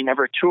band and we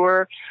never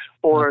tour,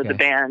 or the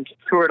band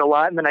toured a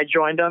lot and then I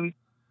joined them,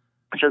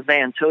 which is the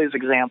Antilles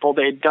example.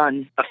 They'd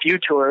done a few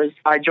tours.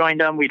 I joined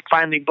them. We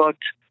finally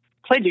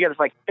played together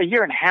for like a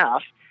year and a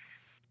half.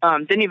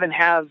 Didn't even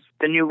have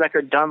the new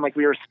record done like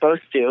we were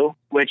supposed to,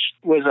 which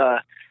is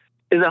a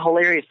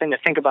hilarious thing to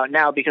think about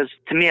now, because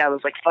to me, I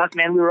was like, fuck,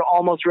 man, we were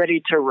almost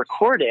ready to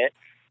record it.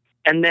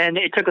 And then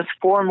it took us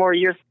 3 more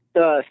years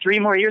to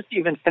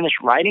even finish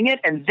writing it,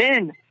 and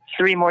then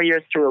 3 more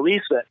years to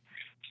release it.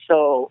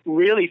 So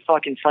really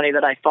fucking funny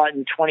that I thought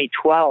in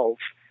 2012,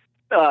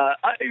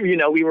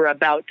 we were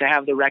about to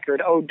have the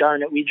record. Oh,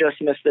 darn it, we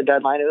just missed the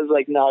deadline. It was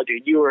like, no,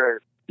 dude, you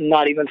were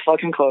not even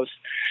fucking close.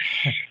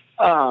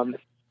 So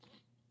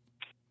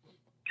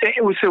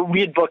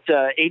we had booked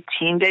a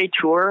 18-day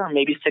tour, or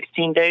maybe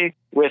 16-day,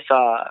 with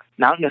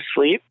Mountain of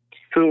Sleep,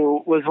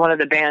 who was one of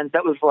the bands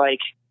that was like,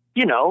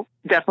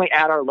 definitely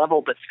at our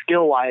level, but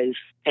skill-wise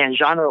and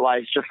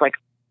genre-wise, just like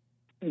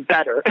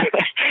better,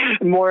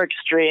 more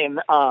extreme.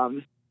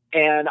 And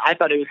I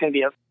thought it was going to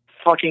be a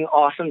fucking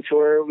awesome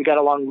tour. We got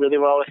along really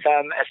well with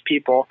them as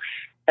people.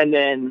 And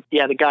then,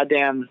 the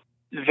goddamn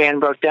van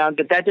broke down,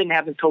 but that didn't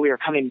happen until we were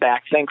coming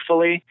back,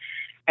 thankfully.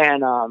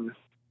 And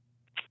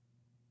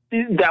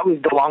that was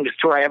the longest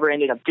tour I ever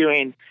ended up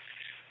doing,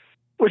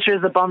 which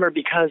is a bummer,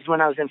 because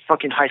when I was in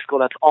fucking high school,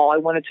 that's all I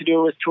wanted to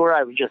do was tour.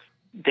 I would just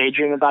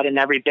daydream about in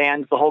every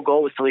band. The whole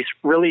goal was to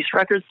release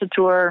records to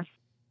tour.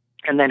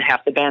 And then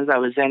half the bands I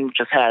was in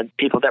just had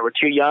people that were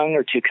too young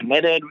or too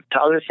committed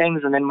to other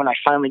things. And then when I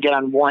finally get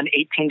on one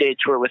 18-day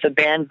tour with a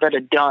band that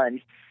had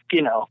done,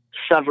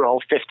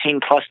 several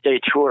 15-plus day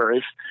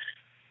tours,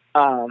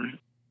 when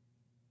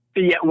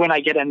I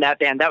get in that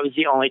band, that was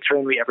the only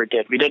touring we ever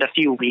did. We did a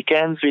few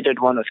weekends. We did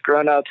one with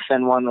Grown Ups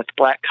and one with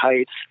Black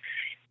Kites.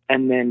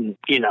 And then,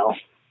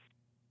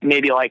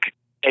 maybe like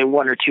a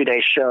 1 or 2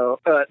 day show,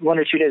 1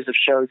 or 2 days of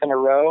shows in a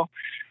row.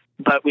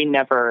 But we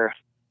never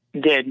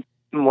did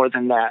more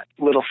than that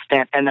little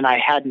stint. And then I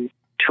hadn't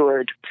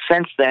toured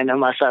since then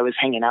unless I was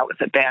hanging out with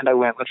a band. I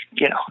went with,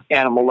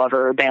 Animal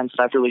Lover or bands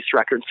that I've released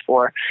records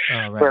for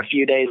a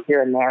few days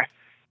here and there.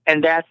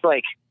 And that's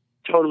like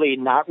totally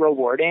not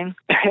rewarding.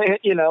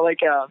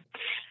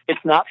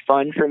 It's not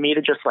fun for me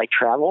to just like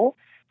travel,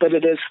 but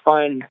it is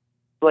fun,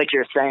 like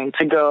you're saying,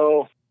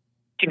 to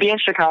be in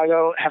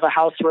Chicago, have a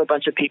house where a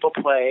bunch of people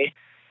play,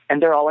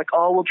 and they're all like,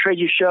 oh, we'll trade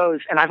you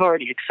shows. And I've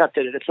already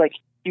accepted it. It's like,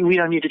 we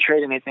don't need to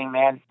trade anything,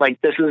 man.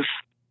 Like, this is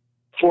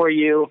for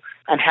you.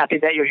 I'm happy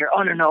that you're here.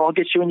 Oh, no, I'll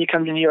get you when you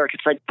come to New York.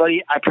 It's like,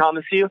 buddy, I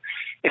promise you,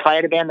 if I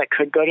had a band that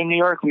could go to New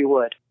York, we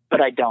would.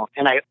 But I don't,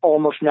 and I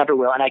almost never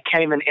will. And I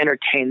can't even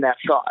entertain that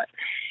thought.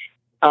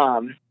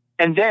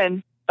 And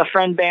then a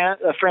friend's band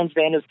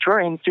is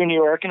touring through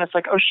New York, and it's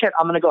like, oh, shit,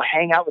 I'm going to go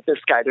hang out with this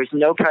guy. There's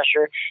no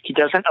pressure. He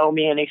doesn't owe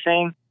me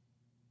anything.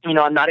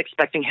 I'm not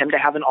expecting him to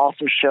have an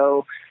awesome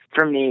show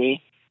for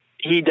me.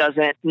 He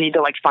doesn't need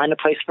to like find a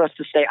place for us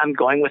to stay. I'm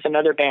going with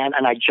another band,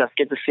 and I just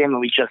get to see him, and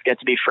we just get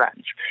to be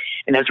friends.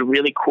 And it's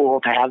really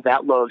cool to have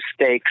that low of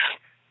stakes,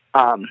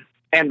 and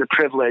the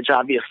privilege,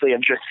 obviously,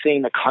 of just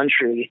seeing the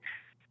country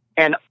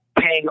and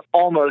paying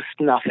almost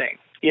nothing,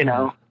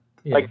 Yeah.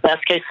 Like,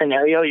 best case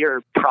scenario,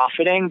 you're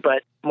profiting,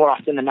 but more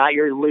often than not,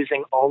 you're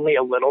losing only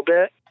a little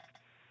bit.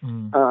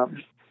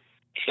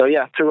 So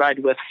yeah, to ride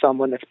with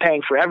someone that's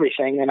paying for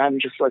everything, and I'm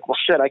just like, well,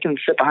 shit, I can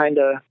sit behind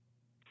a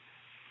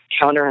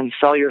counter and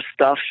sell your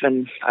stuff,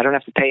 and I don't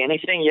have to pay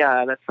anything.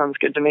 Yeah, that sounds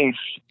good to me.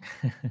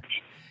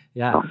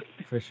 Yeah,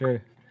 for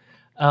sure.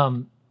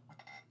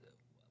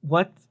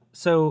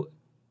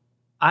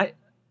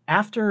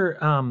 After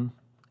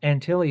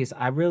Antilles,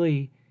 I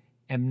really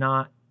am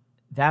not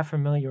that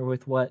familiar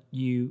with what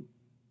you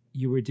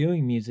were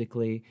doing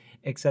musically,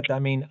 except, I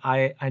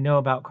know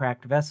about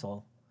Cracked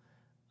Vessel.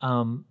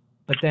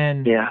 But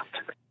then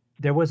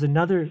there was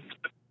another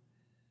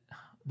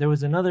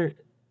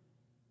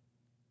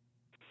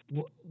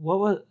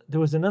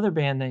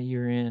band that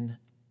you're in.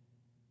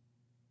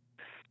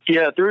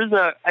 Yeah, there was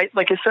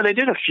like I said, I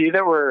did a few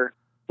that were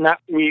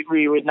not,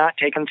 we would not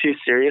take them too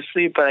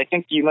seriously, but I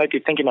think you might be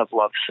thinking of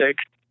Lovesick.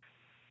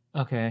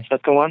 Okay. Is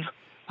that the one?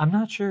 I'm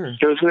not sure.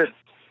 It was with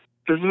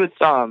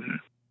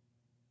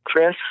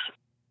Chris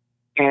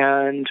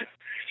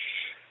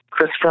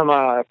from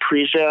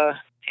Presia,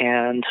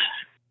 and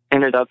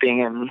ended up being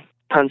in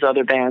tons of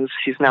other bands.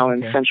 He's now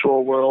in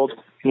Sensual World,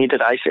 and he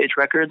did Ice Age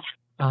Records.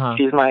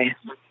 He's my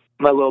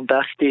little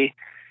bestie.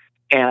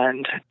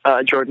 And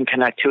Jordan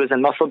Connect, who was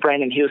in Muscle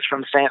Brain, and he was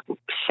from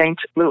St.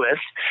 Louis,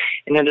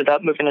 and ended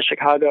up moving to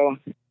Chicago.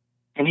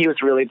 And he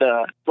was really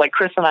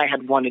Chris and I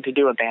had wanted to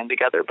do a band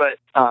together, but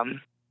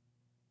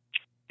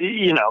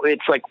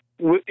it's like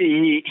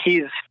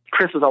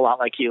Chris is a lot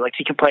like you. Like,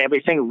 he can play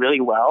everything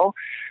really well,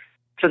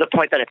 to the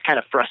point that it's kind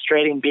of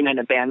frustrating being in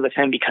a band with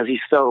him, because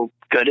he's so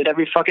good at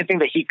every fucking thing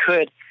that he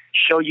could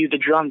show you the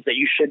drums that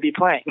you should be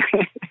playing.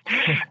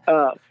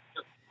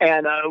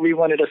 And we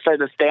wanted to start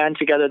this band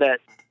together that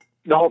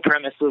the whole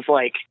premise was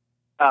like,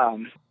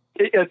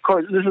 of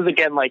course, this is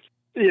again like,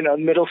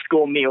 middle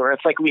school me, where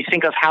it's like we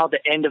think of how the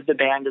end of the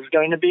band is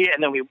going to be,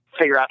 and then we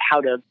figure out how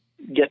to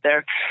get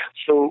there.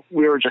 So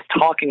we were just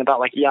talking about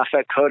like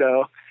Yaphet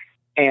Kotto,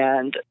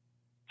 and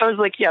I was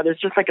like, yeah, there's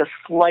just like a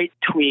slight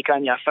tweak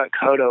on Yaphet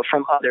Kotto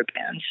from other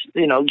bands,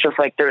 just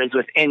like there is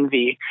with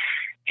Envy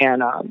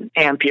and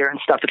Ampere and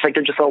stuff. It's like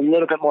they're just a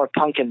little bit more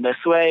punk in this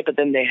way, but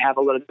then they have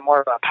a little bit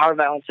more of a Power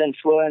Violence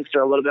influence,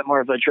 or a little bit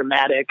more of a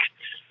dramatic,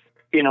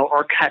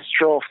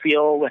 orchestral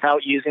feel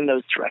without using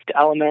those direct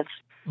elements.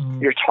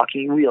 You're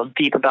talking real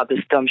deep about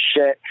this dumb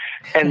shit.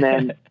 And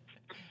then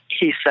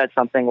he said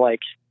something like,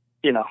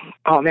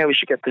 oh man, we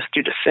should get this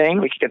dude to sing.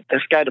 We could get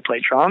this guy to play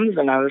drums.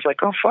 And I was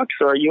like, oh fuck.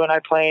 So are you and I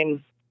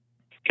playing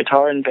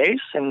guitar and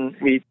bass? And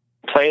we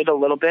played a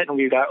little bit, and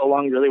we got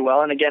along really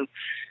well. And again,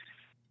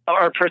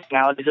 our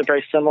personalities are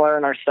very similar,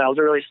 and our styles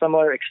are really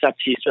similar,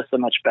 except he's just a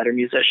much better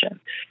musician,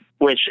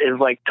 which is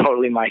like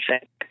totally my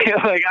thing.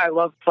 Like, I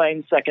love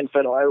playing second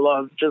fiddle. I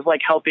love just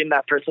like helping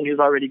that person who's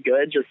already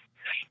good just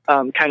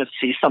kind of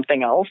see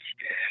something else.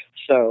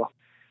 So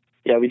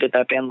yeah, we did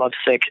that band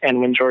Lovesick. And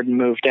when Jordan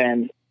moved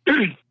in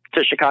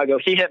to Chicago,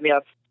 he hit me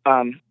up.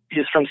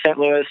 He's from St.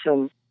 Louis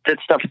and did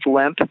stuff with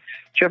Limp. Did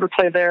you ever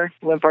play there,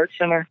 Limp Art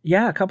Center?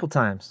 Yeah, a couple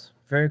times.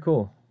 Very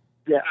cool.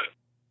 Yeah.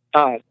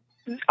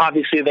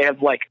 Obviously they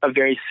have like a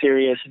very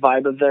serious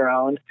vibe of their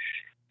own.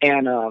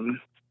 And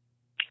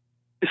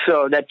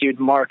so that dude,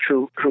 Mark,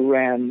 who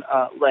ran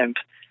Limp,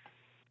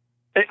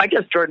 I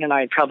guess Jordan and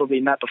I had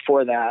probably met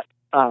before that.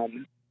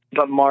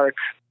 But Mark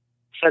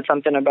said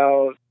something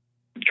about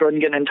Jordan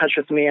getting in touch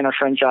with me, and our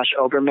friend Josh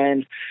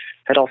Oberman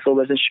had also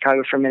lived in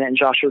Chicago for a minute, and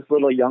Josh was a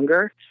little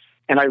younger,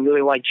 and I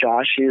really liked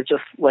Josh. He was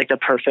just like the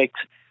perfect,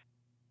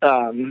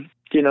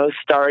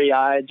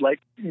 starry-eyed, like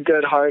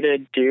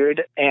good-hearted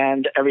dude,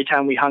 and every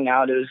time we hung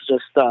out, it was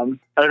just, I don't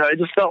know, it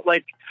just felt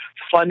like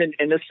fun and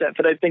innocent.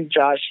 But I think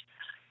Josh,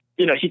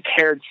 he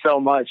cared so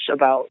much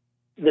about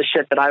the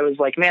shit that I was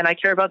like, man, I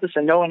care about this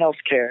and no one else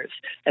cares.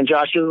 And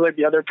Josh was like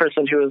the other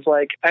person who was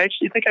like, I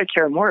actually think I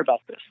care more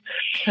about this.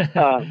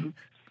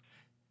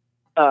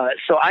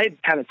 So I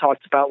kind of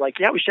talked about like,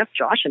 yeah, we should have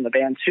Josh in the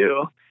band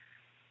too.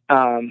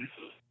 And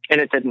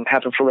it didn't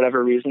happen for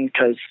whatever reason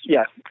because,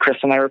 Chris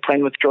and I were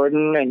playing with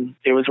Jordan and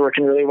it was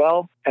working really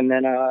well. And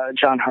then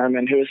John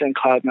Harmon, who was in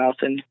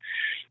Cloudmouth and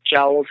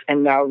Jowls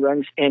and now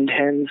runs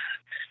Indhen's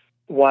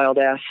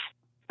wild-ass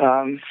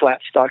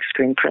flat stock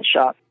screen print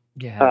shop.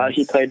 Yeah,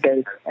 he played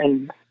bass.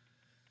 And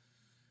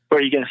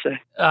what are you going to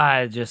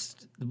say?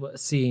 Just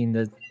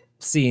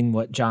seeing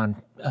what John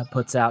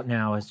puts out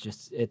now is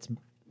just, it's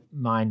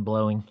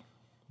mind-blowing.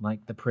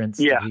 Like the prints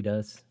that he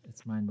does.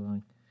 It's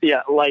mind-blowing.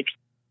 Yeah, like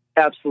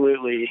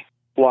absolutely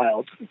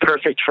wild.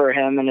 Perfect for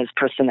him and his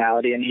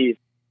personality, and he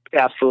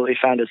absolutely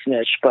found his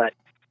niche. But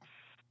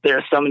there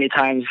are so many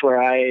times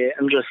where I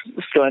am just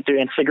going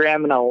through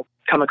Instagram and I'll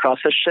come across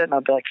this shit and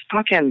I'll be like,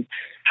 fucking,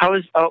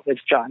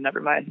 it's John, never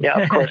mind. Yeah,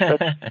 of course.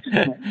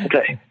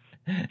 Okay.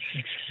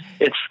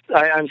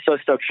 I'm so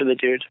stoked for the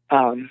dude.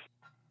 But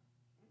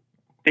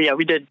yeah,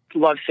 we did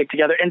Love Sick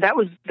together. And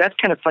that's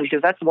kind of funny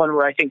because that's one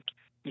where I think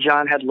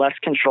John had less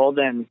control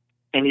than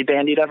any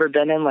band he'd ever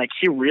been in. Like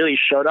he really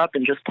showed up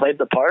and just played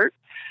the part.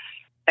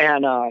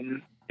 And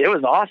it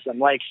was awesome.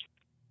 Like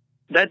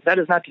that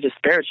is not to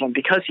disparage him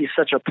because he's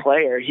such a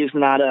player. He's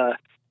not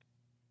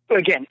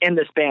again, in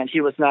this band,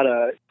 he was not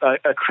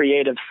a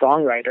creative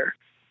songwriter.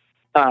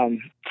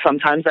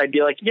 Sometimes I'd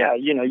be like, yeah,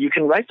 you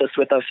can write this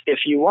with us if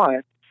you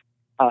want.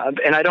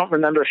 And I don't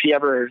remember if he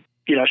ever,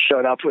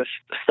 showed up with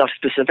stuff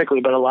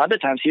specifically, but a lot of the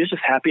times he was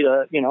just happy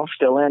to,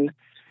 fill in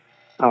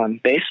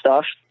bass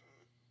stuff.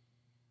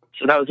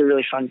 So that was a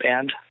really fun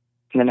band.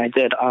 And then I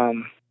did,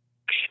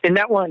 and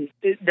that one,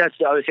 that's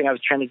the other thing I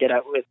was trying to get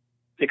at with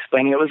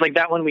explaining. It was like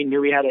that one we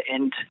knew we had an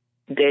end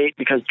date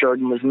because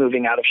Jordan was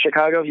moving out of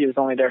Chicago. He was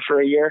only there for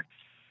a year.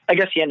 I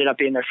guess he ended up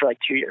being there for like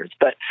 2 years,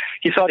 but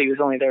he thought he was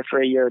only there for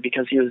a year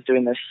because he was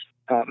doing this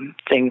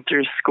thing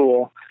through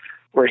school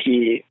where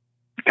he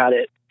got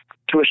it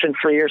tuition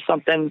free or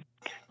something.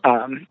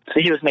 So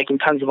he was making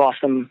tons of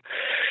awesome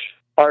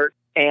art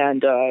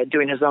and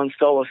doing his own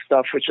solo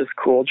stuff, which is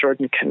cool.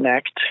 Jordan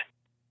Connect.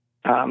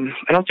 I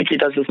don't think he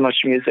does as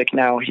much music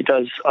now. He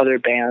does other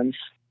bands,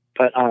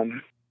 but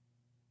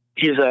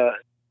he's a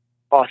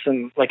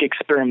awesome, like,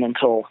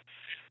 experimental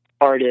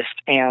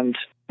artist and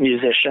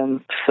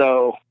musician.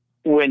 So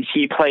when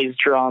he plays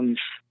drums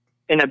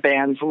in a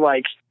band,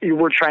 like,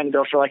 we're trying to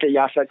go for like a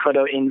Yaphet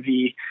Kotto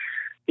Envy,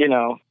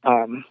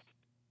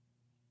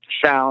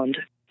 sound,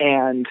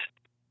 and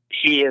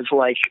he is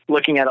like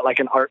looking at it like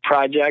an art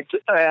project.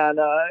 And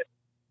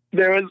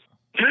there was,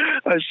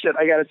 oh shit,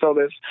 I gotta tell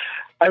this.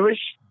 I wish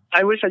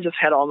I just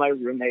had all my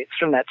roommates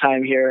from that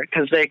time here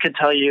because they could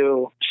tell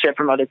you shit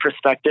from other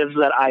perspectives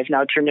that I've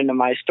now turned into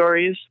my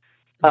stories.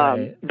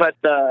 Right. But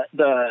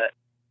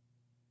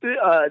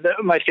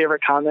my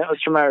favorite comment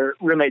was from our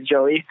roommate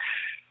Joey,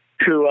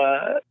 who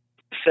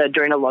said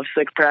during a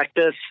Lovesick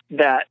practice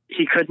that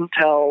he couldn't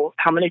tell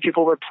how many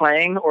people were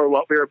playing or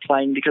what we were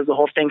playing because the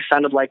whole thing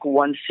sounded like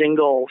one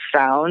single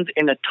sound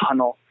in a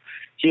tunnel.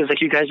 He was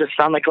like, "You guys just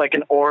sound like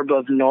an orb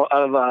of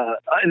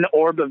an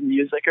orb of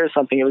music or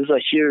something." It was a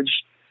huge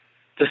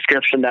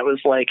description that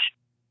was like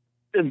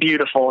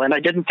beautiful, and I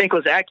didn't think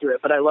was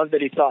accurate, but I love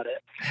that he thought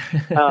it.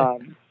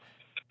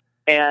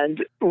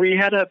 And we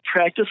had a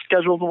practice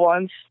scheduled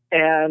once,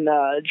 and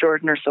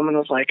Jordan or someone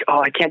was like, "Oh,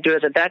 I can't do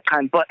it at that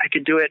time, but I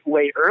could do it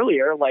way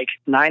earlier, like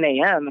 9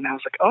 a.m." And I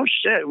was like, "Oh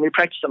shit!" And we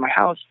practiced at my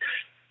house,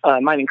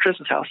 mine and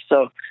Chris's house.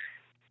 So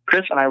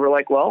Chris and I were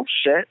like, "Well,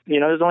 shit,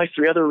 there's only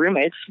 3 other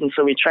roommates," and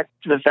so we checked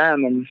with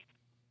them, and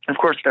of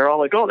course they're all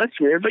like, "Oh, that's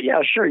weird, but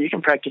yeah, sure, you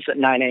can practice at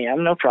 9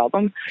 a.m., no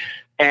problem."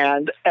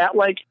 And at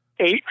like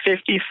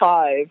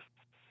 8:55.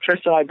 Chris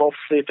and I both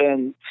sleep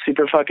in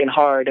super fucking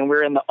hard, and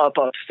we're in the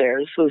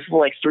upstairs. So it's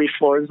like 3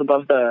 floors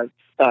above the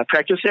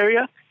practice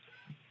area.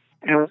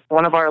 And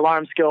one of our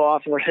alarms go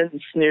off, and we're hitting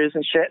snooze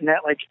and shit. And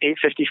at like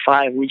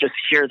 8:55, we just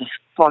hear this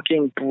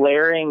fucking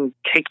blaring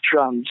kick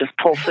drum just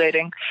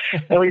pulsating.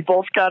 And we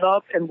both got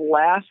up and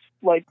laughed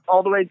like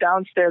all the way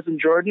downstairs. And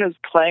Jordan is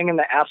playing in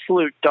the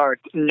absolute dark,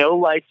 no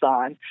lights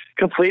on,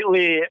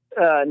 completely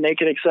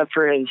naked except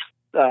for his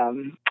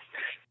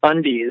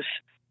undies.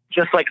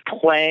 Just like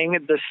playing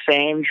the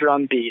same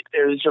drum beat.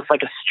 It was just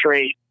like a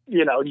straight,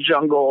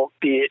 jungle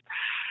beat,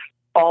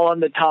 all on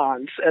the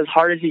toms, as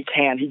hard as he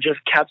can. He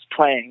just kept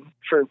playing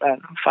for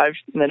 5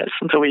 minutes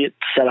until we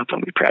set up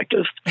and we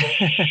practiced.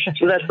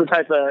 So that's the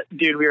type of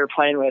dude we were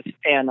playing with,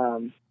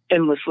 and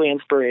endlessly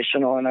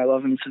inspirational, and I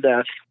love him to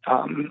death.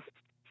 And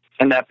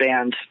that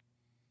band,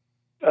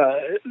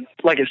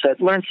 like I said,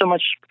 learned so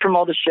much from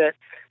all the shit,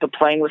 but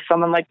playing with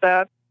someone like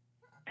that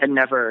had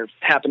never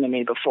happened to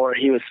me before.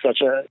 He's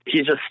just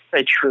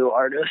a true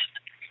artist.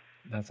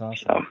 That's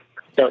awesome. So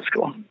that was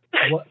cool.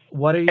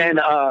 What are you? And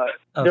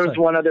there was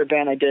one other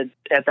band I did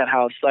at that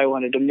house I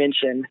wanted to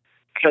mention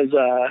because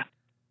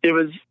it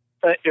was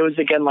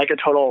again like a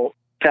total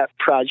pet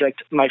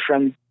project. My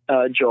friend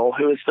Joel,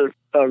 who was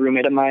a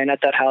roommate of mine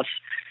at that house,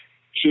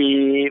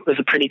 he was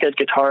a pretty good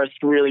guitarist,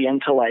 really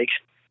into like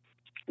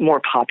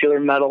more popular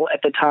metal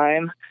at the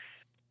time,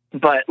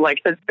 but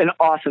like an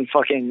awesome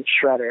fucking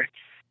shredder.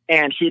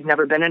 And he'd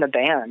never been in a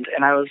band.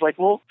 And I was like,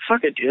 well,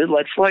 fuck it, dude.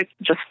 Let's like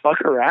just fuck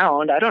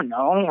around. I don't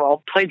know.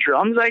 I'll play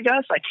drums, I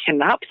guess. I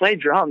cannot play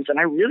drums and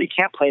I really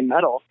can't play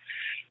metal.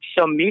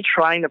 So me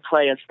trying to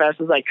play as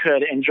fast as I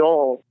could, and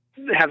Joel,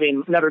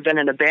 having never been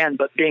in a band,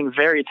 but being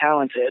very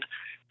talented,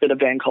 did a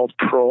band called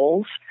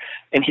Proles.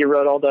 And he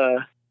wrote all the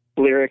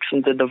lyrics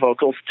and did the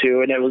vocals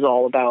too. And it was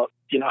all about,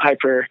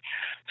 hyper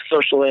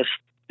socialist,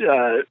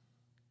 the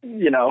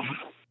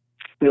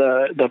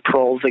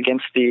proles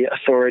against the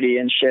authority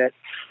and shit.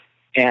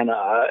 And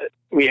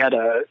we had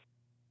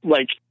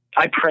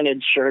I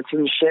printed shirts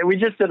and shit. We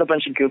just did a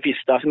bunch of goofy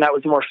stuff, and that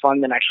was more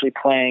fun than actually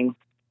playing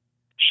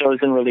shows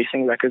and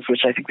releasing records,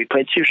 which I think we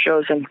played 2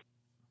 shows and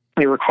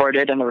we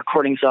recorded, and the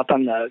recording's up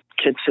on the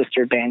Kid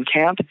Sister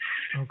Bandcamp.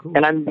 Oh, cool.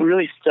 And I'm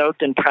really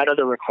stoked and proud of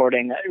the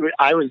recording.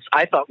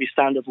 I thought we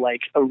sounded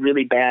like a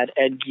really bad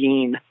Ed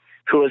Gein,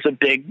 who was a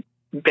big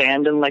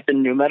band in like the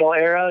nu metal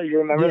era. You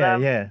remember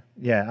that?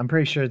 Yeah. I'm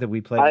pretty sure that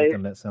we played with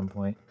them at some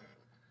point.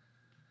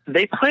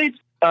 They played,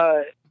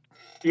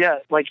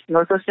 like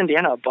Northwest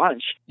Indiana a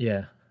bunch.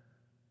 Yeah.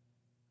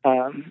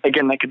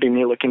 Again, that could be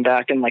me looking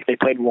back and like they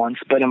played once,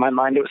 but in my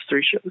mind it was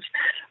 3 shows.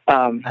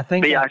 I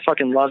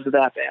fucking loved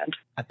that band.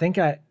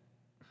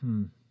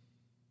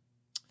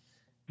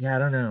 Yeah, I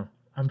don't know.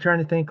 I'm trying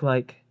to think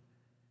like,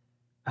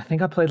 I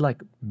think I played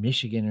like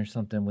Michigan or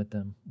something with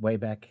them way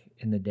back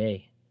in the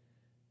day.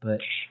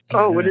 But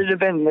would it have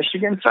been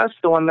Michigan Fest,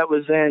 the one that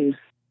was in?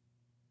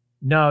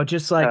 No,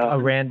 just like a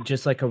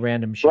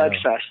random show.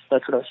 Bloodfest.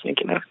 That's what I was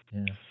thinking of.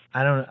 Yeah,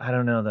 I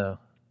don't know though.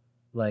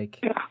 Like,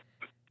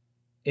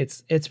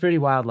 it's pretty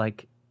wild.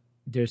 Like,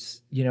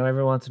 there's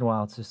every once in a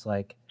while it's just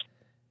like,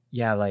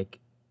 like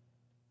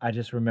I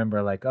just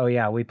remember like, oh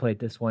yeah, we played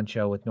this one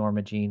show with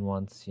Norma Jean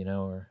once,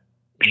 or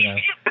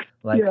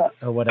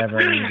or whatever.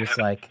 And you're just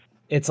like,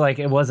 it's like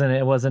it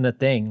wasn't a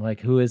thing.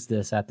 Like, who is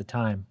this at the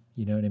time?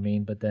 You know what I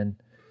mean? But then.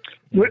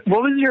 What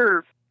was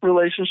your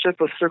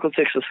relationship with Circle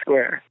Takes a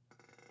Square?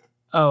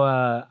 Oh,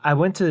 I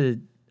went to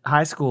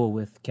high school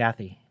with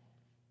Kathy.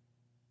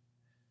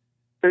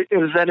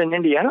 Was that in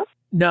Indiana?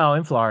 No,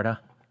 in Florida.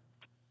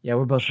 Yeah,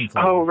 we're both from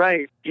Florida. Oh,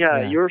 right.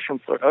 Yeah. You were from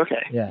Florida.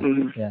 Okay. Yeah,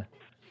 mm-hmm.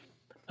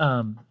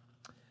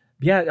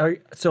 Yeah.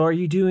 So are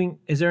you doing,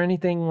 is there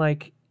anything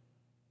like,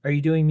 are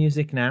you doing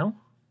music now?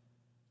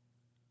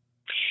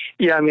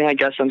 Yeah, I mean, I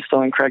guess I'm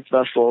still in Cracked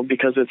Vessel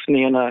because it's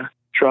me and a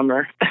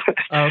drummer.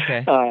 Oh,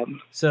 okay.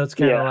 So it's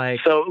kind of like...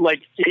 So,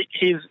 like,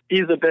 he's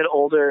a bit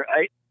older.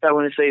 I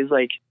want to say he's,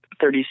 like,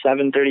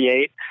 37,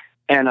 38.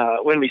 And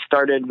when we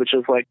started, which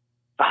was, like,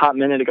 a hot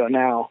minute ago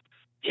now,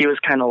 he was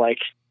kind of like,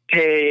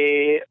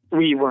 hey,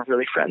 we weren't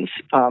really friends,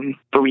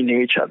 but we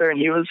knew each other. And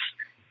he was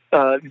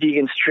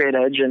vegan straight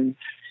edge, and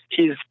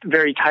he's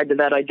very tied to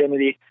that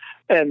identity.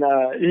 And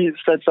he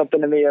said something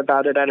to me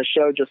about it at a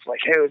show, just like,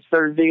 hey, it's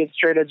their vegan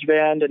straight edge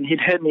band. And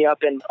he'd hit me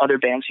up in other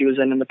bands he was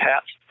in the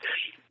past.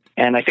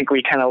 And I think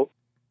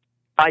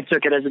I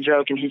took it as a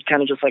joke, and he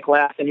kind of just like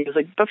laughed. And he was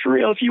like, but for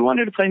real, if you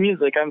wanted to play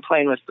music, I'm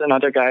playing with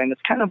another guy, and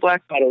it's kind of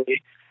black metal-y.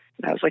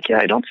 And I was like, yeah,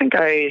 I don't think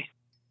I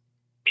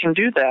can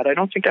do that. I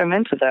don't think I'm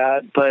into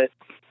that. But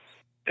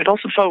it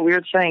also felt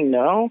weird saying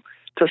no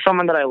to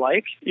someone that I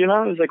like. It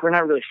was like, we're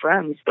not really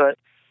friends, but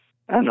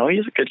I don't know,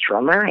 he's a good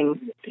drummer,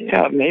 and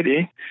yeah,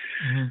 maybe.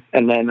 Mm-hmm.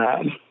 And then,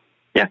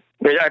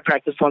 I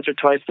practiced once or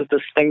twice with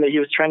this thing that he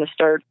was trying to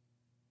start,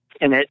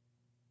 and it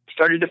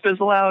started to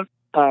fizzle out.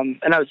 And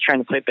I was trying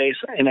to play bass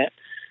in it,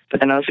 but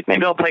then I was like,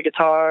 maybe I'll play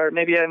guitar.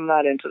 Maybe I'm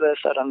not into this.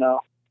 I don't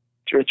know.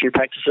 2 or 3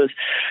 practices.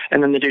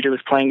 And then the dude who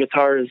was playing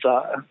guitar is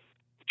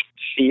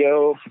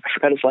Theo, I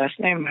forgot his last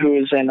name, who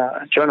was in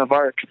Joan of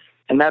Arc.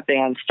 And that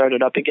band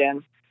started up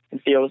again.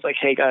 And Theo was like,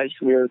 hey guys,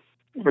 we're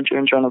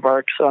doing Joan of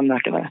Arc, so I'm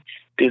not going to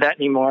do that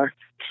anymore.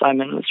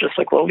 Simon was just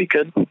like, well, we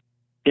could,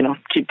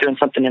 keep doing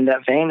something in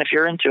that vein if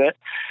you're into it.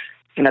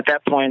 And at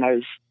that point I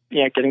was,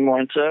 getting more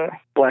into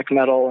black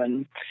metal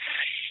and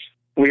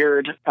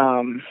weird,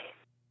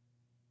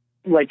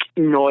 like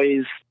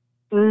noise,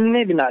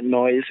 maybe not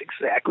noise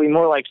exactly,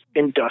 more like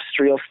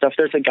industrial stuff.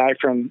 There's a guy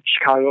from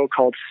Chicago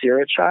called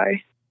Surachai.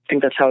 I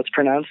think that's how it's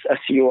pronounced,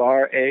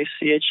 Surachai.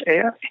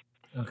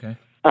 Okay.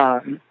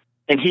 And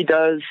he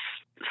does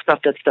stuff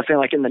that's definitely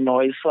like in the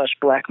noise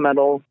 / black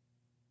metal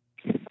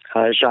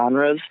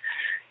genres.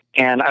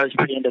 And I was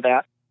pretty into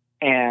that,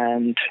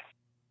 and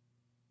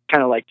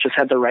kind of like just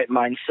had the right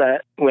mindset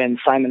when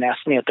Simon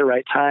asked me at the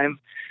right time.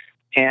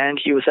 And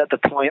he was at the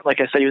point, like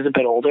I said, he was a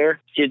bit older.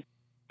 He'd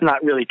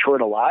not really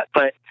toured a lot,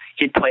 but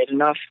he'd played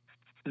enough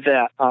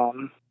that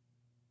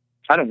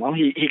I don't know,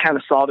 he kind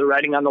of saw the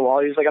writing on the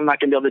wall. He was like, I'm not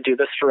going to be able to do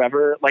this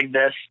forever, like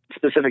this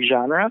specific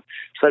genre.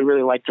 So I'd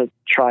really like to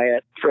try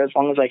it for as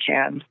long as I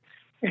can.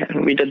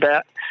 And we did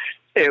that.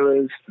 It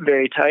was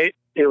very tight.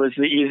 It was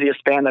the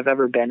easiest band I've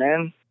ever been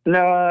in.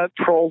 No,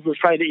 Proles was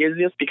probably the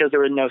easiest because there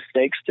were no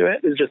stakes to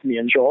it. It was just me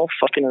and Joel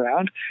fucking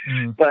around.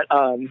 But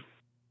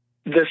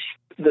this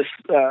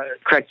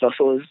Cracked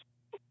Vessel is,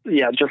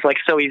 just like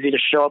so easy to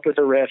show up with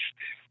a riff.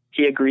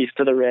 He agrees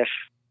to the riff.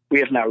 We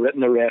have now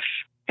written the riff,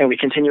 and we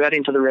continue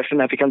adding to the riff, and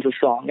that becomes a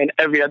song. And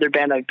every other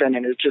band I've been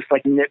in is just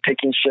like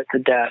nitpicking shit to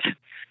death,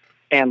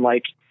 and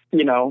like,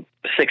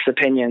 6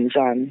 opinions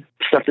on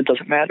stuff that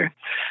doesn't matter.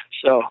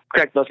 So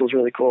Cracked Vessel is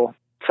really cool.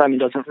 Simon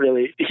doesn't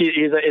really.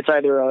 It's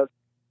either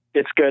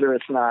it's good or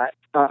it's not,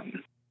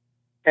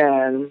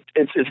 and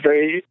it's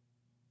very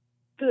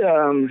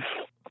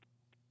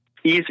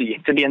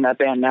easy to be in that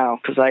band now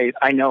because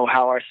I know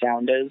how our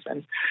sound is.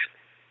 And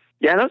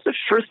that was the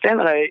first band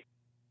that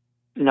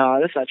no,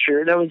 that's not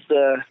true. That was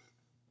the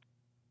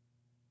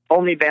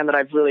only band that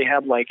I've really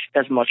had like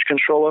as much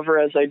control over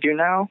as I do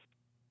now,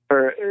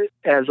 or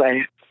as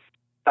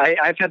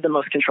I've had the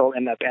most control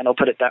in that band. I'll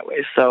put it that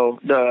way. So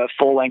the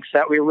full lengths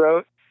that we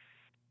wrote,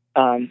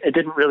 it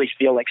didn't really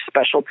feel like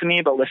special to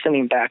me, but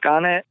listening back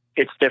on it,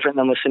 it's different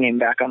than listening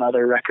back on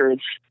other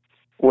records,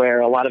 where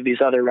a lot of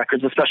these other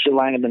records, especially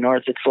Lion of the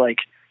North, it's like,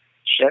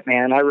 shit,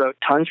 man, I wrote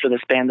tons for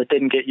this band that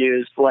didn't get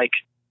used, like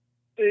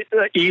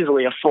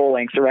easily a full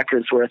length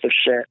record's worth of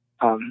shit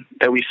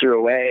that we threw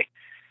away.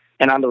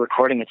 And on the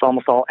recording, it's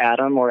almost all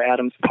Adam or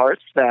Adam's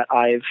parts that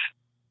I've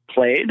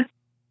played.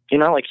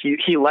 Like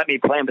he let me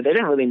play them, but they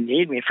didn't really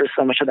need me for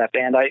so much of that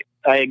band. I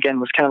again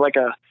was kind of like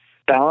a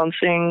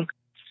balancing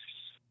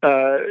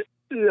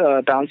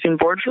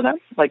board for them,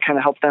 like kind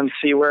of help them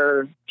see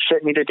where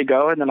shit needed to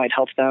go, and then I'd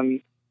help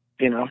them,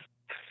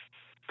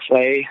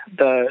 play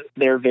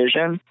their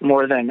vision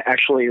more than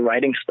actually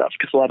writing stuff,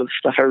 because a lot of the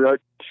stuff I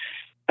wrote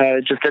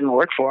just didn't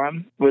work for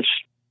them, which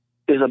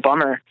is a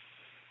bummer,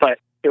 but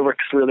it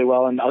works really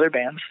well in other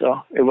bands,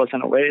 so it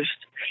wasn't a waste.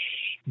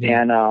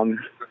 Yeah. And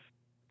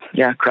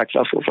Cracked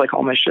Vessel is like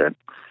all my shit,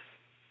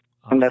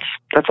 and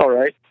that's all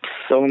right.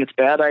 So when it's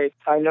bad, I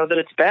know that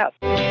it's bad.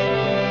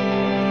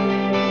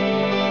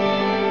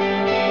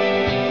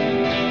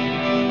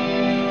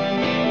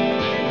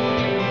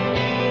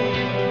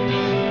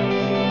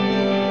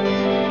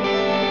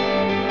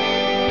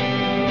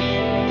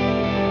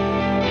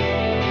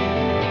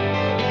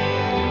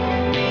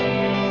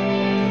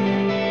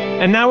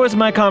 And that was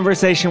my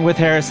conversation with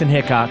Harrison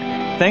Hickok.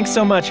 Thanks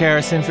so much,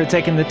 Harrison, for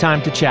taking the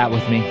time to chat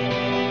with me.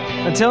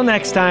 Until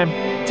next time,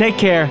 take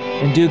care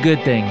and do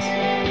good things.